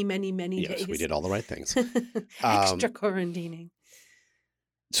So for many days. Yes, we did all the right things. Extra quarantining.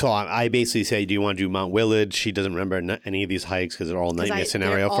 So I basically say, do you want to do Mount Willard? She doesn't remember any of these hikes because they're all nightmare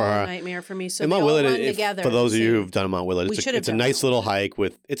scenario for her. Nightmare for me. So and Mount Willard, run together. For those of you who've done Mount Willard, it's a nice little hike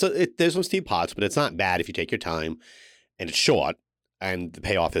with there's some steep parts, but it's not bad if you take your time, and it's short, and the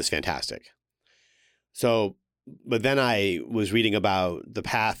payoff is fantastic. So, but then I was reading about the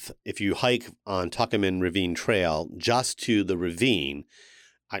path. If you hike on Tuckerman Ravine Trail just to the ravine,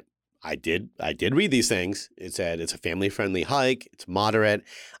 I did read these things. It said it's a family-friendly hike. It's moderate.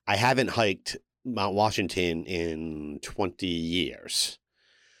 I haven't hiked Mount Washington in 20 years.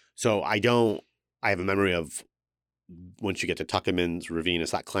 So I have a memory of once you get to Tuckerman's Ravine and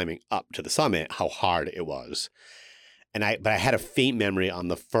start climbing up to the summit, how hard it was. But I had a faint memory on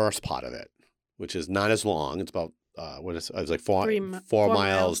the first part of it, which is not as long. It's about it was like four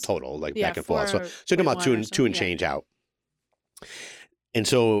miles total, like back and forth. So talking about two and change out. And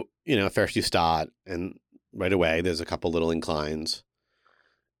so, first you start, and right away there's a couple little inclines,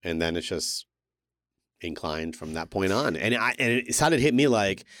 and then it's just inclined from that point on. And it started to hit me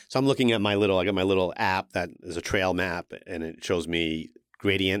like, so I'm looking at I got my little app that is a trail map, and it shows me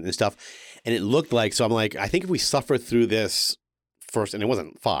gradient and stuff. And it looked like, so I'm like, I think if we suffer through this first, and it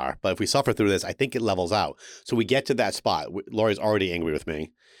wasn't far, but if we suffer through this, I think it levels out. So we get to that spot. Lori's already angry with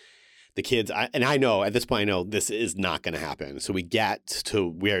me. The kids, I know at this point, I know this is not going to happen. So we get to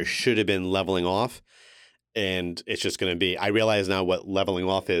where it should have been leveling off, and it's just going to be, I realize now what leveling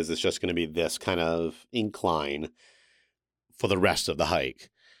off is. It's just going to be this kind of incline for the rest of the hike.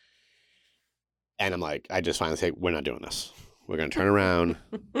 And I'm like, I just finally say, we're not doing this. We're going to turn around.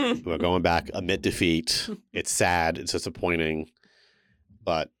 We're going back amid defeat. It's sad. It's disappointing.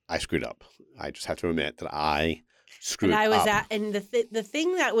 But I screwed up. I just have to admit that I screwed up. And the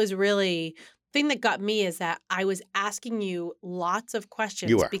thing that got me is that I was asking you lots of questions.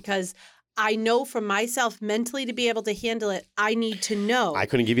 You were. Because I know for myself mentally to be able to handle it, I need to know. I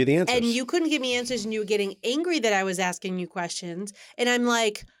couldn't give you the answers. And you couldn't give me answers, and you were getting angry that I was asking you questions. And I'm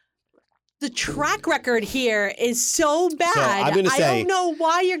like, the track record here is so bad. So I'm gonna say, I don't know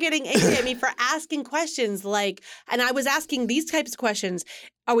why you're getting angry at me for asking questions and I was asking these types of questions.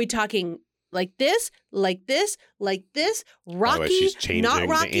 Are we talking like this, like this, like this? Rocky, by the way, she's changing not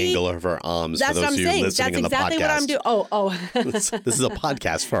Rocky. The angle of her arms. That's for those what I'm of you saying. listening That's in the exactly podcast. what I'm doing. This is a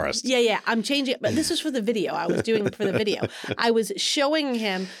podcast first. Yeah. I'm changing it. But this was for the video. I was doing it for the video. I was showing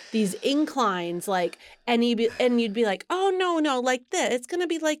him these inclines, and you'd be like, oh, no, like this. It's going to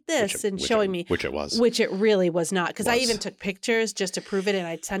be like this. Showing me. Which it was. Which it really was not. Because I even took pictures just to prove it, and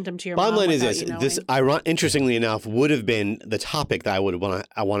I sent them to your mom. Bottom line is this, interestingly enough, would have been the topic that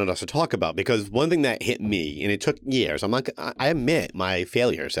I wanted us to talk about. Because one thing that hit me, and it took years, I admit my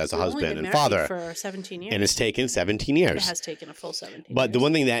failures as a husband and father. For 17 years. And it's taken 17 years. It has taken a full 17 years. But the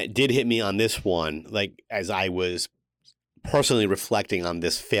one thing that did hit me on this one, as I was personally reflecting on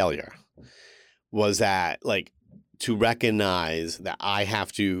this failure, was that to recognize that I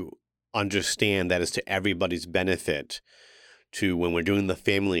have to understand that it's to everybody's benefit to, when we're doing the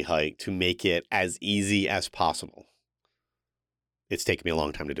family hike, to make it as easy as possible. It's taken me a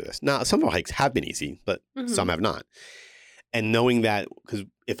long time to do this. Now, some of our hikes have been easy, but some have not. And knowing that, because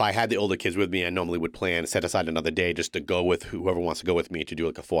if I had the older kids with me, I normally would set aside another day just to go with whoever wants to go with me to do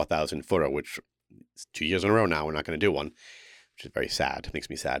a 4,000 footer, which is 2 years in a row now. We're not going to do one, which is very sad. It makes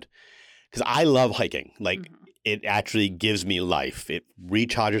me sad. Because I love hiking. It actually gives me life. It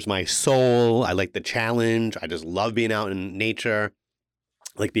recharges my soul. I like the challenge. I just love being out in nature.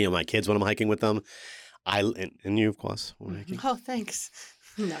 I like being with my kids when I'm hiking with them. And you, of course, when hiking. Oh, thanks.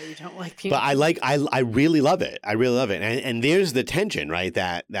 No, you don't like being. But I really love it. I really love it. And there's the tension, right?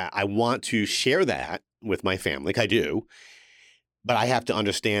 That I want to share that with my family. I do. But I have to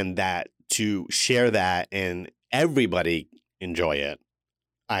understand that to share that and everybody enjoy it,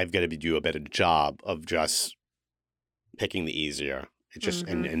 I've got to do a better job of just picking the easier, just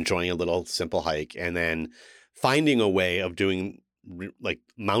and enjoying a little simple hike, and then finding a way of doing like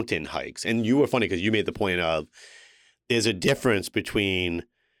mountain hikes. And you were funny because you made the point of there's a difference between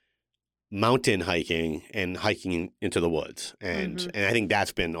mountain hiking and hiking into the woods, and I think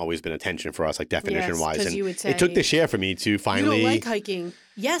that's always been a tension for us, like definition wise. And you would say, it took this year for me to finally. You don't like hiking.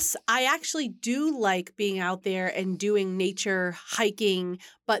 Yes, I actually do like being out there and doing nature hiking,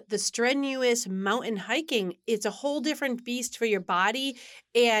 but the strenuous mountain hiking, it's a whole different beast for your body,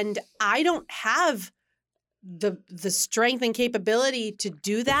 and I don't have the strength and capability to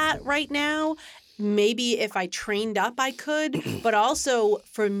do that right now. Maybe if I trained up, I could. But also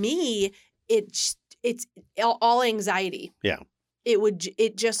for me, it's all anxiety. Yeah.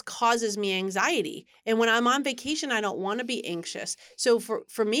 It just causes me anxiety. And when I'm on vacation, I don't want to be anxious. So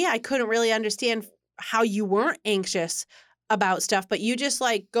for me, I couldn't really understand how you weren't anxious about stuff, but you just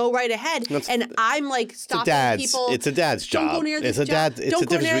like go right ahead. And I'm like stopping people. It's a dad's job. Don't go near this job. Don't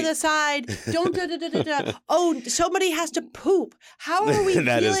go near the side. Don't da da da da da. Oh, somebody has to poop. How are we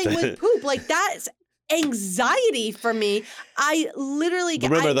dealing with poop? Like that's anxiety for me. I literally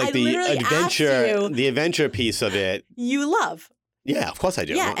remember like the adventure piece of it. You love. Yeah, of course I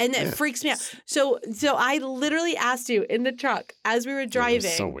do. Yeah, and it freaks me out. So I literally asked you in the truck as we were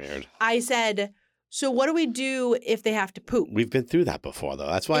driving. So weird. I said, so what do we do if they have to poop? We've been through that before, though.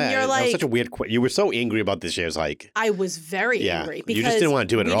 That's why that was such a weird question. You were so angry about this year's hike. I was very angry because you just didn't want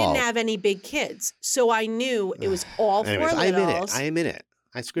to do it at all. We didn't have any big kids, so I knew it was all for littles. I admit it.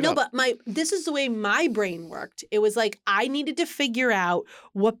 I screwed up. No, but this is the way my brain worked. It was like I needed to figure out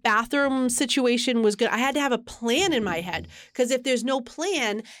what bathroom situation was good. I had to have a plan in my head because if there's no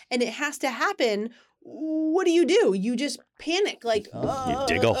plan and it has to happen, what do? You just panic. Like you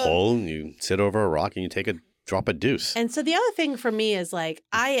dig a hole, and you sit over a rock, and you drop a deuce. And so the other thing for me is like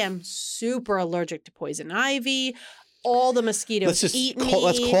I am super allergic to poison ivy. All the mosquitoes eat me.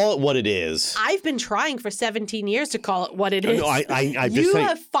 Let's call it what it is. I've been trying for 17 years to call it what it is. No, you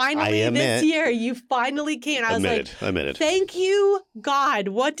have finally this year. You finally came. I was like, thank you, God.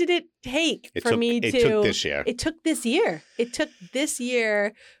 What did it take for me to? It took this year. It took this year. It took this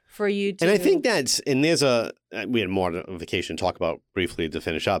year for you to. And I think we had more on vacation to talk about briefly to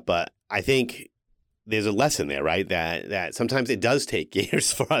finish up, but I think there's a lesson there, right? That sometimes it does take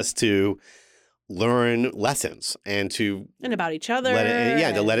years for us to learn lessons and about each other.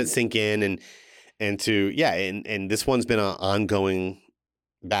 To let it sink in and this one's been an ongoing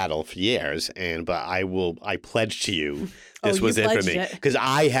battle for years. But I pledge to you, this was it for me because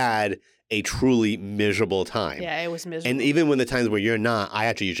I had a truly miserable time. Yeah, it was miserable. And even when the times where you're not, I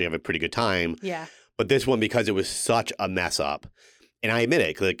actually usually have a pretty good time. Yeah. But this one, because it was such a mess up. And I admit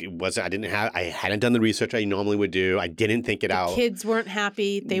it, like I hadn't done the research I normally would do. I didn't think it out. Kids weren't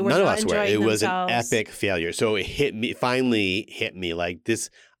happy. They were None not of us were. enjoying themselves. It was an epic failure. So it finally hit me like this.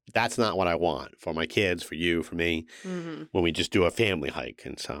 That's not what I want for my kids, for you, for me, when we just do a family hike.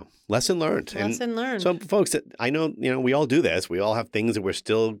 And so lesson learned. Lesson learned. So folks, I know, we all do this. We all have things that we're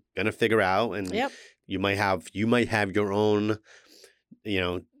still going to figure out. And you might have your own,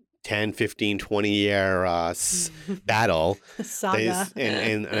 10, 15, 20-year battle. Saga.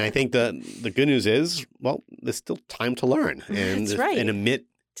 And I think the good news is, well, there's still time to learn. And, That's right. And admit.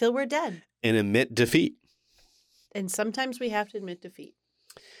 Till we're dead. And admit defeat. And sometimes we have to admit defeat.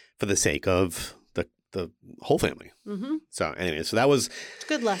 For the sake of the whole family. Mm-hmm. So anyway, that was it's a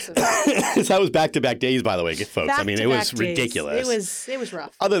good lesson. So that was back-to-back days, by the way, folks. It was days. ridiculous. It was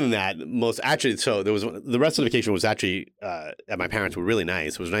rough. Other than that, so there was the rest of the vacation was actually at my parents were really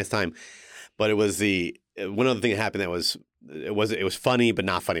nice. It was a nice time, but it was one other thing that happened that was it was funny but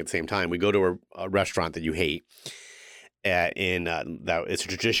not funny at the same time. We go to a restaurant that you hate. That it's a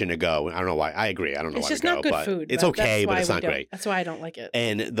tradition to go. I don't know why. I agree. I don't know why we go. It's just not good food. It's okay, but it's not great. That's why I don't like it.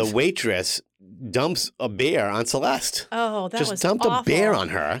 And the waitress dumps a bear on Celeste. Oh, that was just dumped awful. a bear on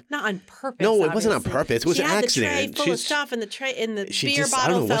her. Not on purpose. No, it wasn't on purpose. It was an accident. She had the tray full of stuff, and the beer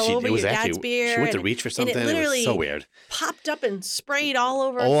bottle fell over your dad's beer. She went to reach for something. And it literally was so weird. Popped up and sprayed all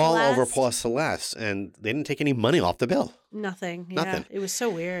over over poor Celeste, and they didn't take any money off the bill. Nothing. Nothing. Yeah, it was so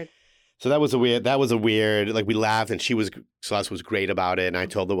weird. So that was a weird, like we laughed and Celeste was great about it. And I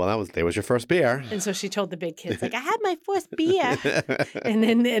told her, well, there was your first beer. And so she told the big kids, like, I had my first beer.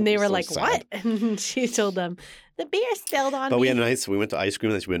 and they were like, sad. What? And she told them, the beer spilled on me. But we went to ice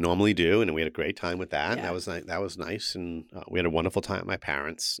cream as we would normally do. And we had a great time with that. Yeah. That was nice. And we had a wonderful time at my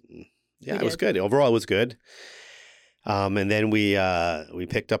parents. And it was good. Overall, it was good. And then we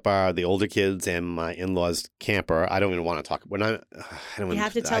picked up the older kids and my in-laws camper. I don't even want to talk. When I don't You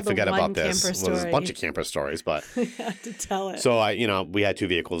have to tell I forget the one about this. camper Well, there's a story. bunch of camper stories, but You have to tell it. so we had two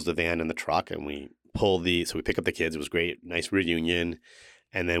vehicles, the van and the truck, and we pick up the kids. It was great, nice reunion.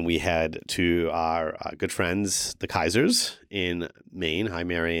 And then we had to our good friends, the Kaisers in Maine. Hi,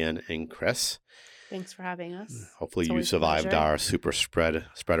 Marianne and Chris. Thanks for having us. Hopefully It's you always a survived pleasure. our super spreader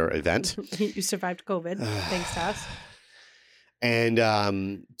event. You survived COVID, thanks to us. And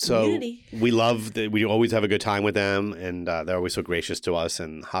so Community. we love that. We always have a good time with them, and they're always so gracious to us.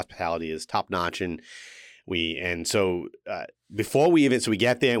 And hospitality is top notch. And so before we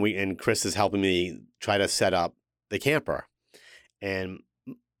get there, and Chris is helping me try to set up the camper, and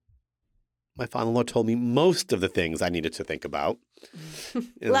my father-in-law told me most of the things I needed to think about.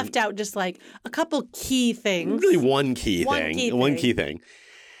 Left out just like a couple key things. Really, one key One key thing.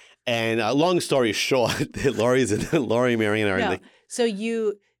 And long story short, Lori, Mary, and I are in No. So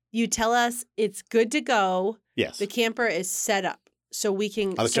you tell us it's good to go. yes. The camper is set up, so we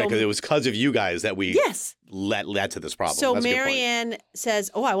can. I was checking. It was because of you guys that we Yes. led to this problem. So That's a good point. Marianne says,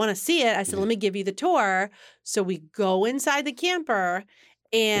 "Oh, I want to see it." I said, "Let me give you the tour." So we go inside the camper,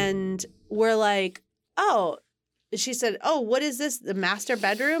 and we're like, "Oh." She said, "Oh, what is this? The master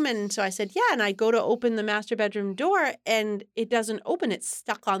bedroom?" And so I said, "Yeah." And I go to open the master bedroom door, and it doesn't open. It's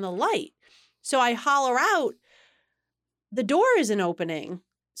stuck on the light. So I holler out, "The door isn't opening."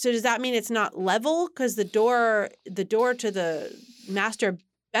 So does that mean it's not level? Because the door to the master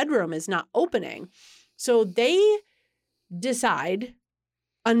bedroom is not opening. So they decide,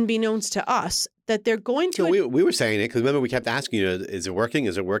 unbeknownst to us, that they're going to. So we were saying it because remember we kept asking you, is it working?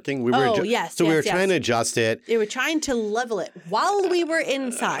 Is it working? We were Yes. So we were yes. trying to adjust it. They were trying to level it while we were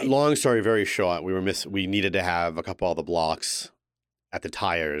inside. Long story very short, we needed to have a couple of the blocks at the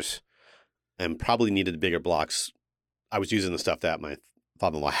tires, and probably needed the bigger blocks. I was using the stuff that my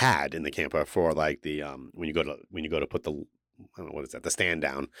father-in-law had in the camper for like the when you go to put the I don't know what is that, the stand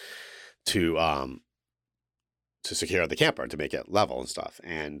down to secure the camper to make it level and stuff,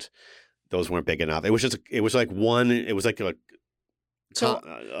 and those weren't big enough. It was like a So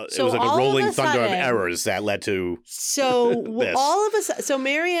it was like a all of rolling a thunder of sudden- errors that led to So This. all of us, so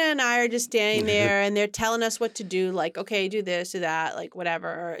Marianne and I are just standing there, and they're telling us what to do. Like, okay, do this, do that, like whatever.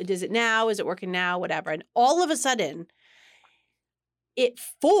 Or, is it now? Is it working now? Whatever. And all of a sudden, it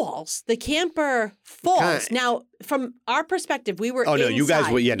falls. The camper falls. Kinda- Now, from our perspective, we were. oh no, inside. you guys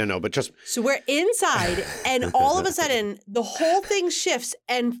were but just So we're inside, and all of a sudden, the whole thing shifts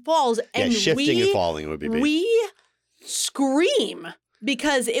and falls, and shifting and falling would be big. we scream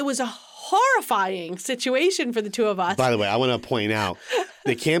because it was a horrifying situation for the two of us. By the way, I want to point out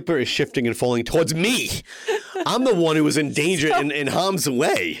the camper is shifting and falling towards me. I'm the one who was in danger in harm's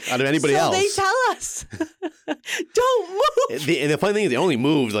way out of anybody so else. they tell us, "Don't move." And the funny thing is, it only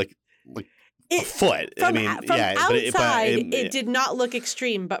moved like a It- foot. From, I mean, from yeah, outside, it did not look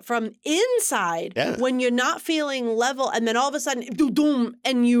extreme, but from inside, Yeah. when you're not feeling level, and then all of a sudden, doom,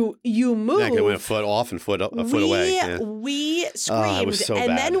 and you move. Yeah, it went a foot off and a foot away. Yeah. We Oh, screamed, it was so and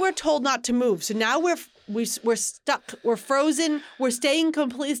bad. then we're told not to move. So now we're stuck. We're frozen. We're staying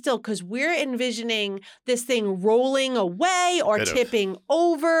completely still because we're envisioning this thing rolling away or Could've. tipping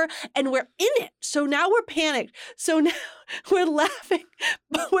over, and we're in it. So now we're panicked. So now we're laughing,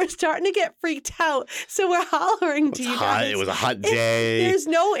 but we're starting to get freaked out. So we're hollering to you guys. It was a hot day. There's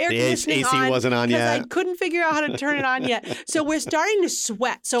no air The conditioning AC on wasn't on because I yet. couldn't figure out how to turn it on yet. So we're starting to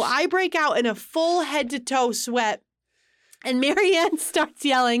sweat. So I break out in a full head to toe sweat, and Marianne starts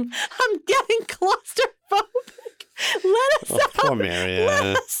yelling, "I'm getting claustrophobic. Let us out. Poor Marianne.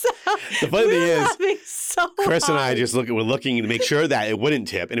 Let us out." The funny thing We're is, laughing so Chris and I hard. just were looking to make sure that it wouldn't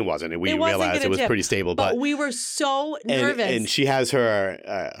tip, and it wasn't. And we It wasn't realized gonna it was tip, pretty stable. But But we were so nervous. and she has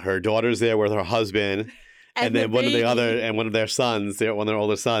her daughters there with her husband. And then the one of the baby. and one of their sons, one of their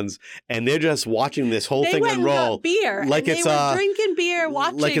older sons, and they're just watching this whole They thing went and got unroll beer, like and it's they were drinking beer,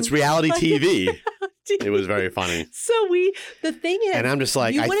 watching like it's reality like TV. it's reality It was very funny, So the thing is, and I'm just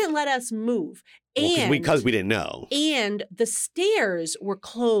like, you wouldn't let us move, and because we didn't know. and the stairs were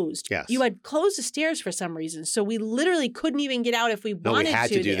closed. Yes. You had closed the stairs for some reason, so we literally couldn't even get out if we No, wanted we had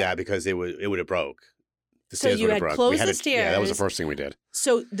to do there. that because it would have broke. The So stairs you would had have broke. closed We had the to, yeah, that was the stairs. first thing we did.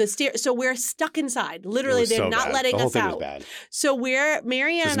 So so we're stuck inside. Literally, It was they're so not bad. letting the whole us thing out. was bad. So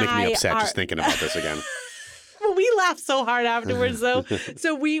Marianne This is and making I me upset are. just thinking about this again. Well, we laughed so hard afterwards, though.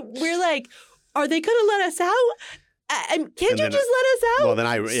 So we're like, are they going to let us out? And can't And you then- just let us out? Well,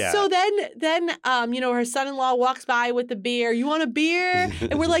 then So then her son-in-law walks by with the beer. You want a beer?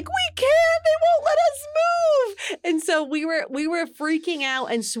 And we're like, we can't. They won't let us move. And so we were freaking out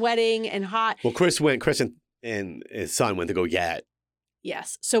and sweating and hot. Well, Chris and his son went to go get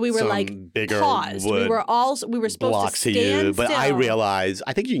Yes. So we were some like bigger paused. We wood were supposed to blocks to stand you, but I still. realized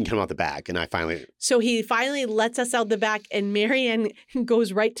I think you can come out the back, and I finally So he finally lets us out the back, and Marianne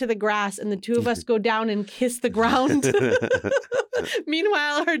goes right to the grass, and the two of us go down and kiss the ground.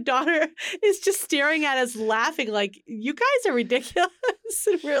 Meanwhile, her daughter is just staring at us, laughing like, "You guys are ridiculous."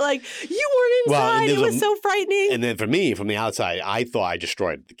 And we're like, "You weren't Well, and inside. It there's was so frightening." And then for me, from the outside, I thought I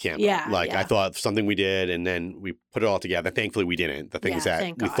destroyed the camera. Yeah, Like I yeah. thought something we did, and then we put it all together. Thankfully, we didn't. The things Yeah, that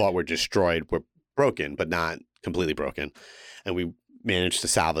thank we God. thought were destroyed were broken, but not completely broken. And we managed to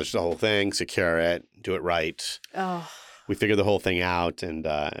salvage the whole thing, secure it, do it right. Oh, We figured the whole thing out, and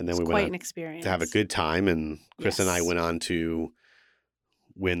then it's we quite went an on experience to have a good time. And Chris and I Yes. went on to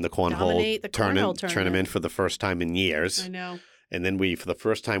win the cornhole Dominate the cornhole tournament for the first time in years. I know. And then for the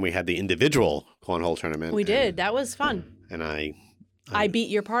first time, we had the individual cornhole tournament. We did. That was fun. And I beat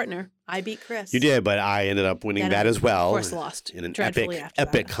your partner. I beat Chris. You did, but I ended up winning Then that I, as well. Of course, lost In an dreadfully epic, after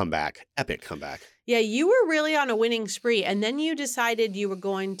epic that. comeback. Epic comeback. Yeah, you were really on a winning spree, and then you decided you were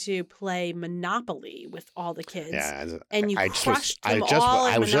going to play Monopoly with all the kids. Yeah, and you I crushed them just, all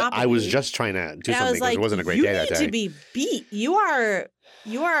in I was Monopoly. just trying to do And I something was because like, it wasn't a great you day that need day. to be beat. You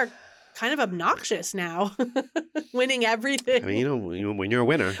are kind of obnoxious now, winning everything. I mean, when you're a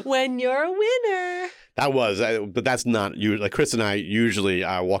winner, when you're a winner. but that's not you. Like Chris and I usually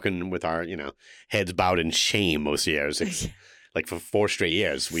are walking with our, heads bowed in shame most years. It's, like for 4 straight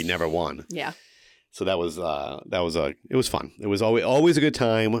years, we never won. Yeah. So it was fun. It was always a good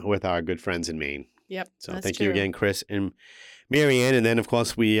time with our good friends in Maine. Yep. So that's thank true. you again, Chris and Marianne. And then of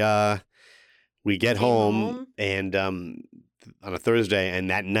course we get home and on a Thursday, and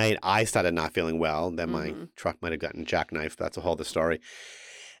that night I started not feeling well. Then my truck might have gotten jackknifed. That's a whole other story.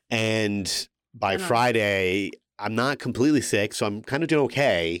 And by Friday, I'm not completely sick, so I'm kind of doing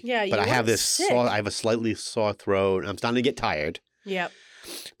okay. Yeah, but I have sick. I have a slightly sore throat. I'm starting to get tired. Yep.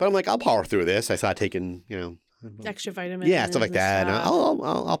 But I'm like, I'll power through this. I started taking, Extra vitamins. yeah, stuff like that. And stuff.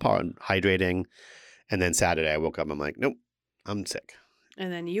 I'll power hydrating. And then Saturday I woke up. I'm like, nope, I'm sick.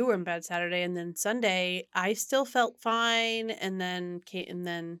 And then you were in bed Saturday, and then Sunday I still felt fine, and then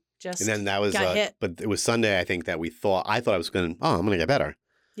just And then that was, got hit. but it was Sunday. I think that I thought I was I'm going to get better.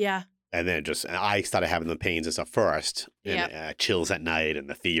 Yeah. And then I started having the pains and stuff first, and chills at night and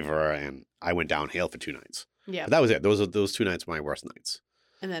the fever, and I went downhill for 2 nights. Yeah. But that was it. Those 2 nights were my worst nights.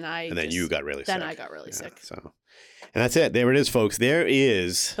 And then you got really sick. Then I got really sick. So, and that's it. There it is, folks. There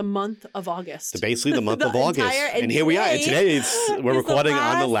is the month of August. basically the month The of August. entire- And here we are. And today we're recording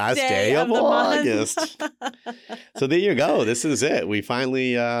on the last day of August. So there you go. This is it. We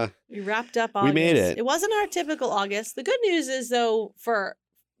finally we wrapped up August. We made it. It wasn't our typical August. The good news is though,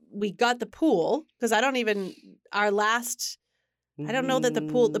 we got the pool because I don't know that the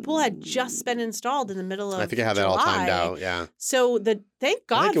pool had just been installed in the middle of I think I have that all timed July. out. Yeah. So thank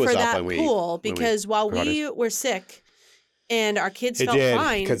God think it was for up that when we- pool when we because while we recorded. were sick and our kids It felt did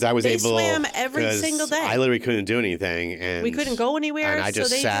fine, because I was they able swam every 'cause single day. I literally couldn't do anything, and we couldn't go anywhere, And I just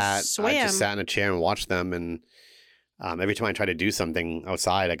so they sat. just swam. I just sat in a chair and watched them, and every time I tried to do something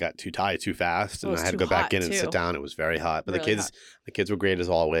outside, I got too tired too fast, and was I had to too go back hot, in and too. sit down. It was very hot, but Really the kids were great as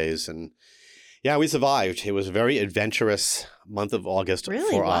always, and yeah, we survived. It was a very adventurous month of August It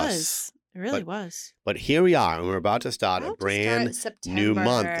really for was. us. It really was. But here we are, and we're about to start a About to brand start new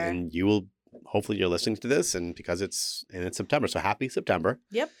month, September. and you will. Hopefully, you're listening to this, and because it's September, so happy September.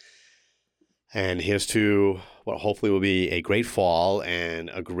 Yep. And here's to what hopefully will be a great fall and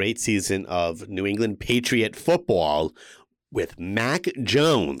a great season of New England Patriot football with Mac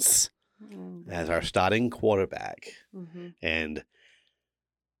Jones as our starting quarterback. Mm-hmm. And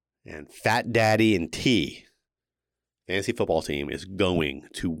Fat Daddy and T fantasy football team is going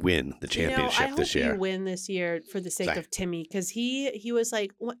to win the championship this I year. hope you win this year for the sake Sorry. of Timmy because he was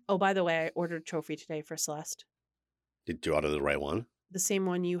like, oh, by the way, I ordered a trophy today for Celeste. Did you order the right one? The same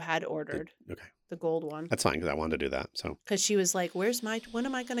one you had ordered, Okay. the gold one. That's fine because I wanted to do that. So Because she was like, when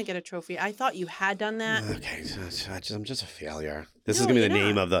am I going to get a trophy? I thought you had done that. okay, so I'm just a failure. This is No, gonna be the you're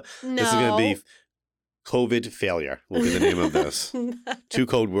name not. of the. No. This is gonna be COVID failure. Will be the name of this. 2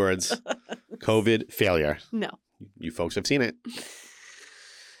 code words. COVID failure. No. You folks have seen it.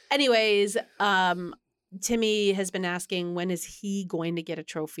 Anyways, Timmy has been asking when is he going to get a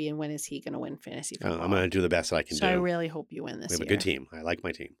trophy and when is he going to win fantasy football. I'm gonna do the best that I can so do. I really hope you win this We have year. a good team. I like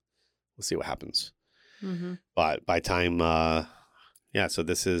my team. We'll see what happens. Mm-hmm. But by time, so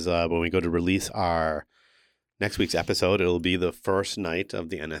this is when we go to release our next week's episode. It'll be the first night of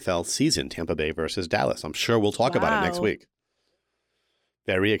the NFL season, Tampa Bay versus Dallas. I'm sure we'll talk about it next Wow. week.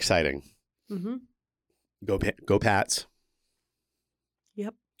 Very exciting. Mm-hmm. Go Pats.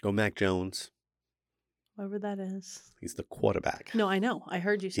 Yep. Go Mac Jones. Whoever that is. He's the quarterback. No, I know. I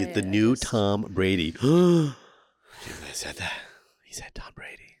heard you say He's the it. new Tom Brady. I said that. He said Tom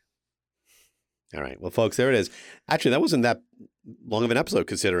Brady. All right. Well, folks, there it is. Actually, that wasn't that long of an episode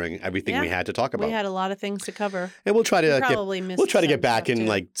considering everything we had to talk about. We had a lot of things to cover. And we'll try to get back and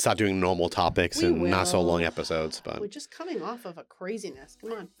too. start doing normal topics and not so long episodes. But we're just coming off of a craziness.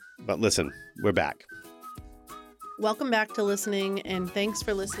 Come on. But listen, we're back. Welcome back to listening, and thanks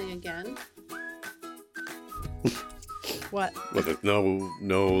for listening again. What? Like,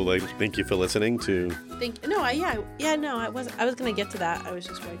 thank you for listening to. I was gonna get to that. I was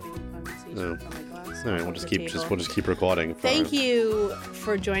just wiping the conversation from my glass. All right, we'll just keep recording. Thank you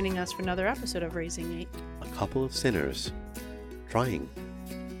for joining us for another episode of Raising 8. A couple of sinners trying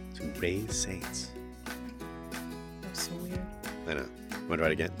to raise saints. That was so weird. I know. Want to try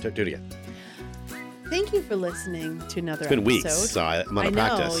it again? Do it again. Thank you for listening to another episode. It's been weeks, so I'm out of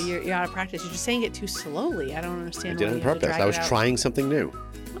practice. I know, you're out of practice. You're just saying it too slowly. I don't understand why I did it on you had to purpose. drag I was it out. trying something new.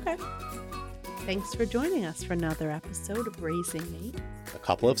 Okay. Thanks for joining us for another episode of Raising 8. A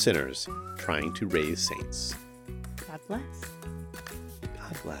couple of sinners trying to raise saints. God bless.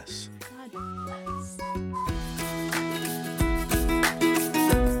 God bless. God bless.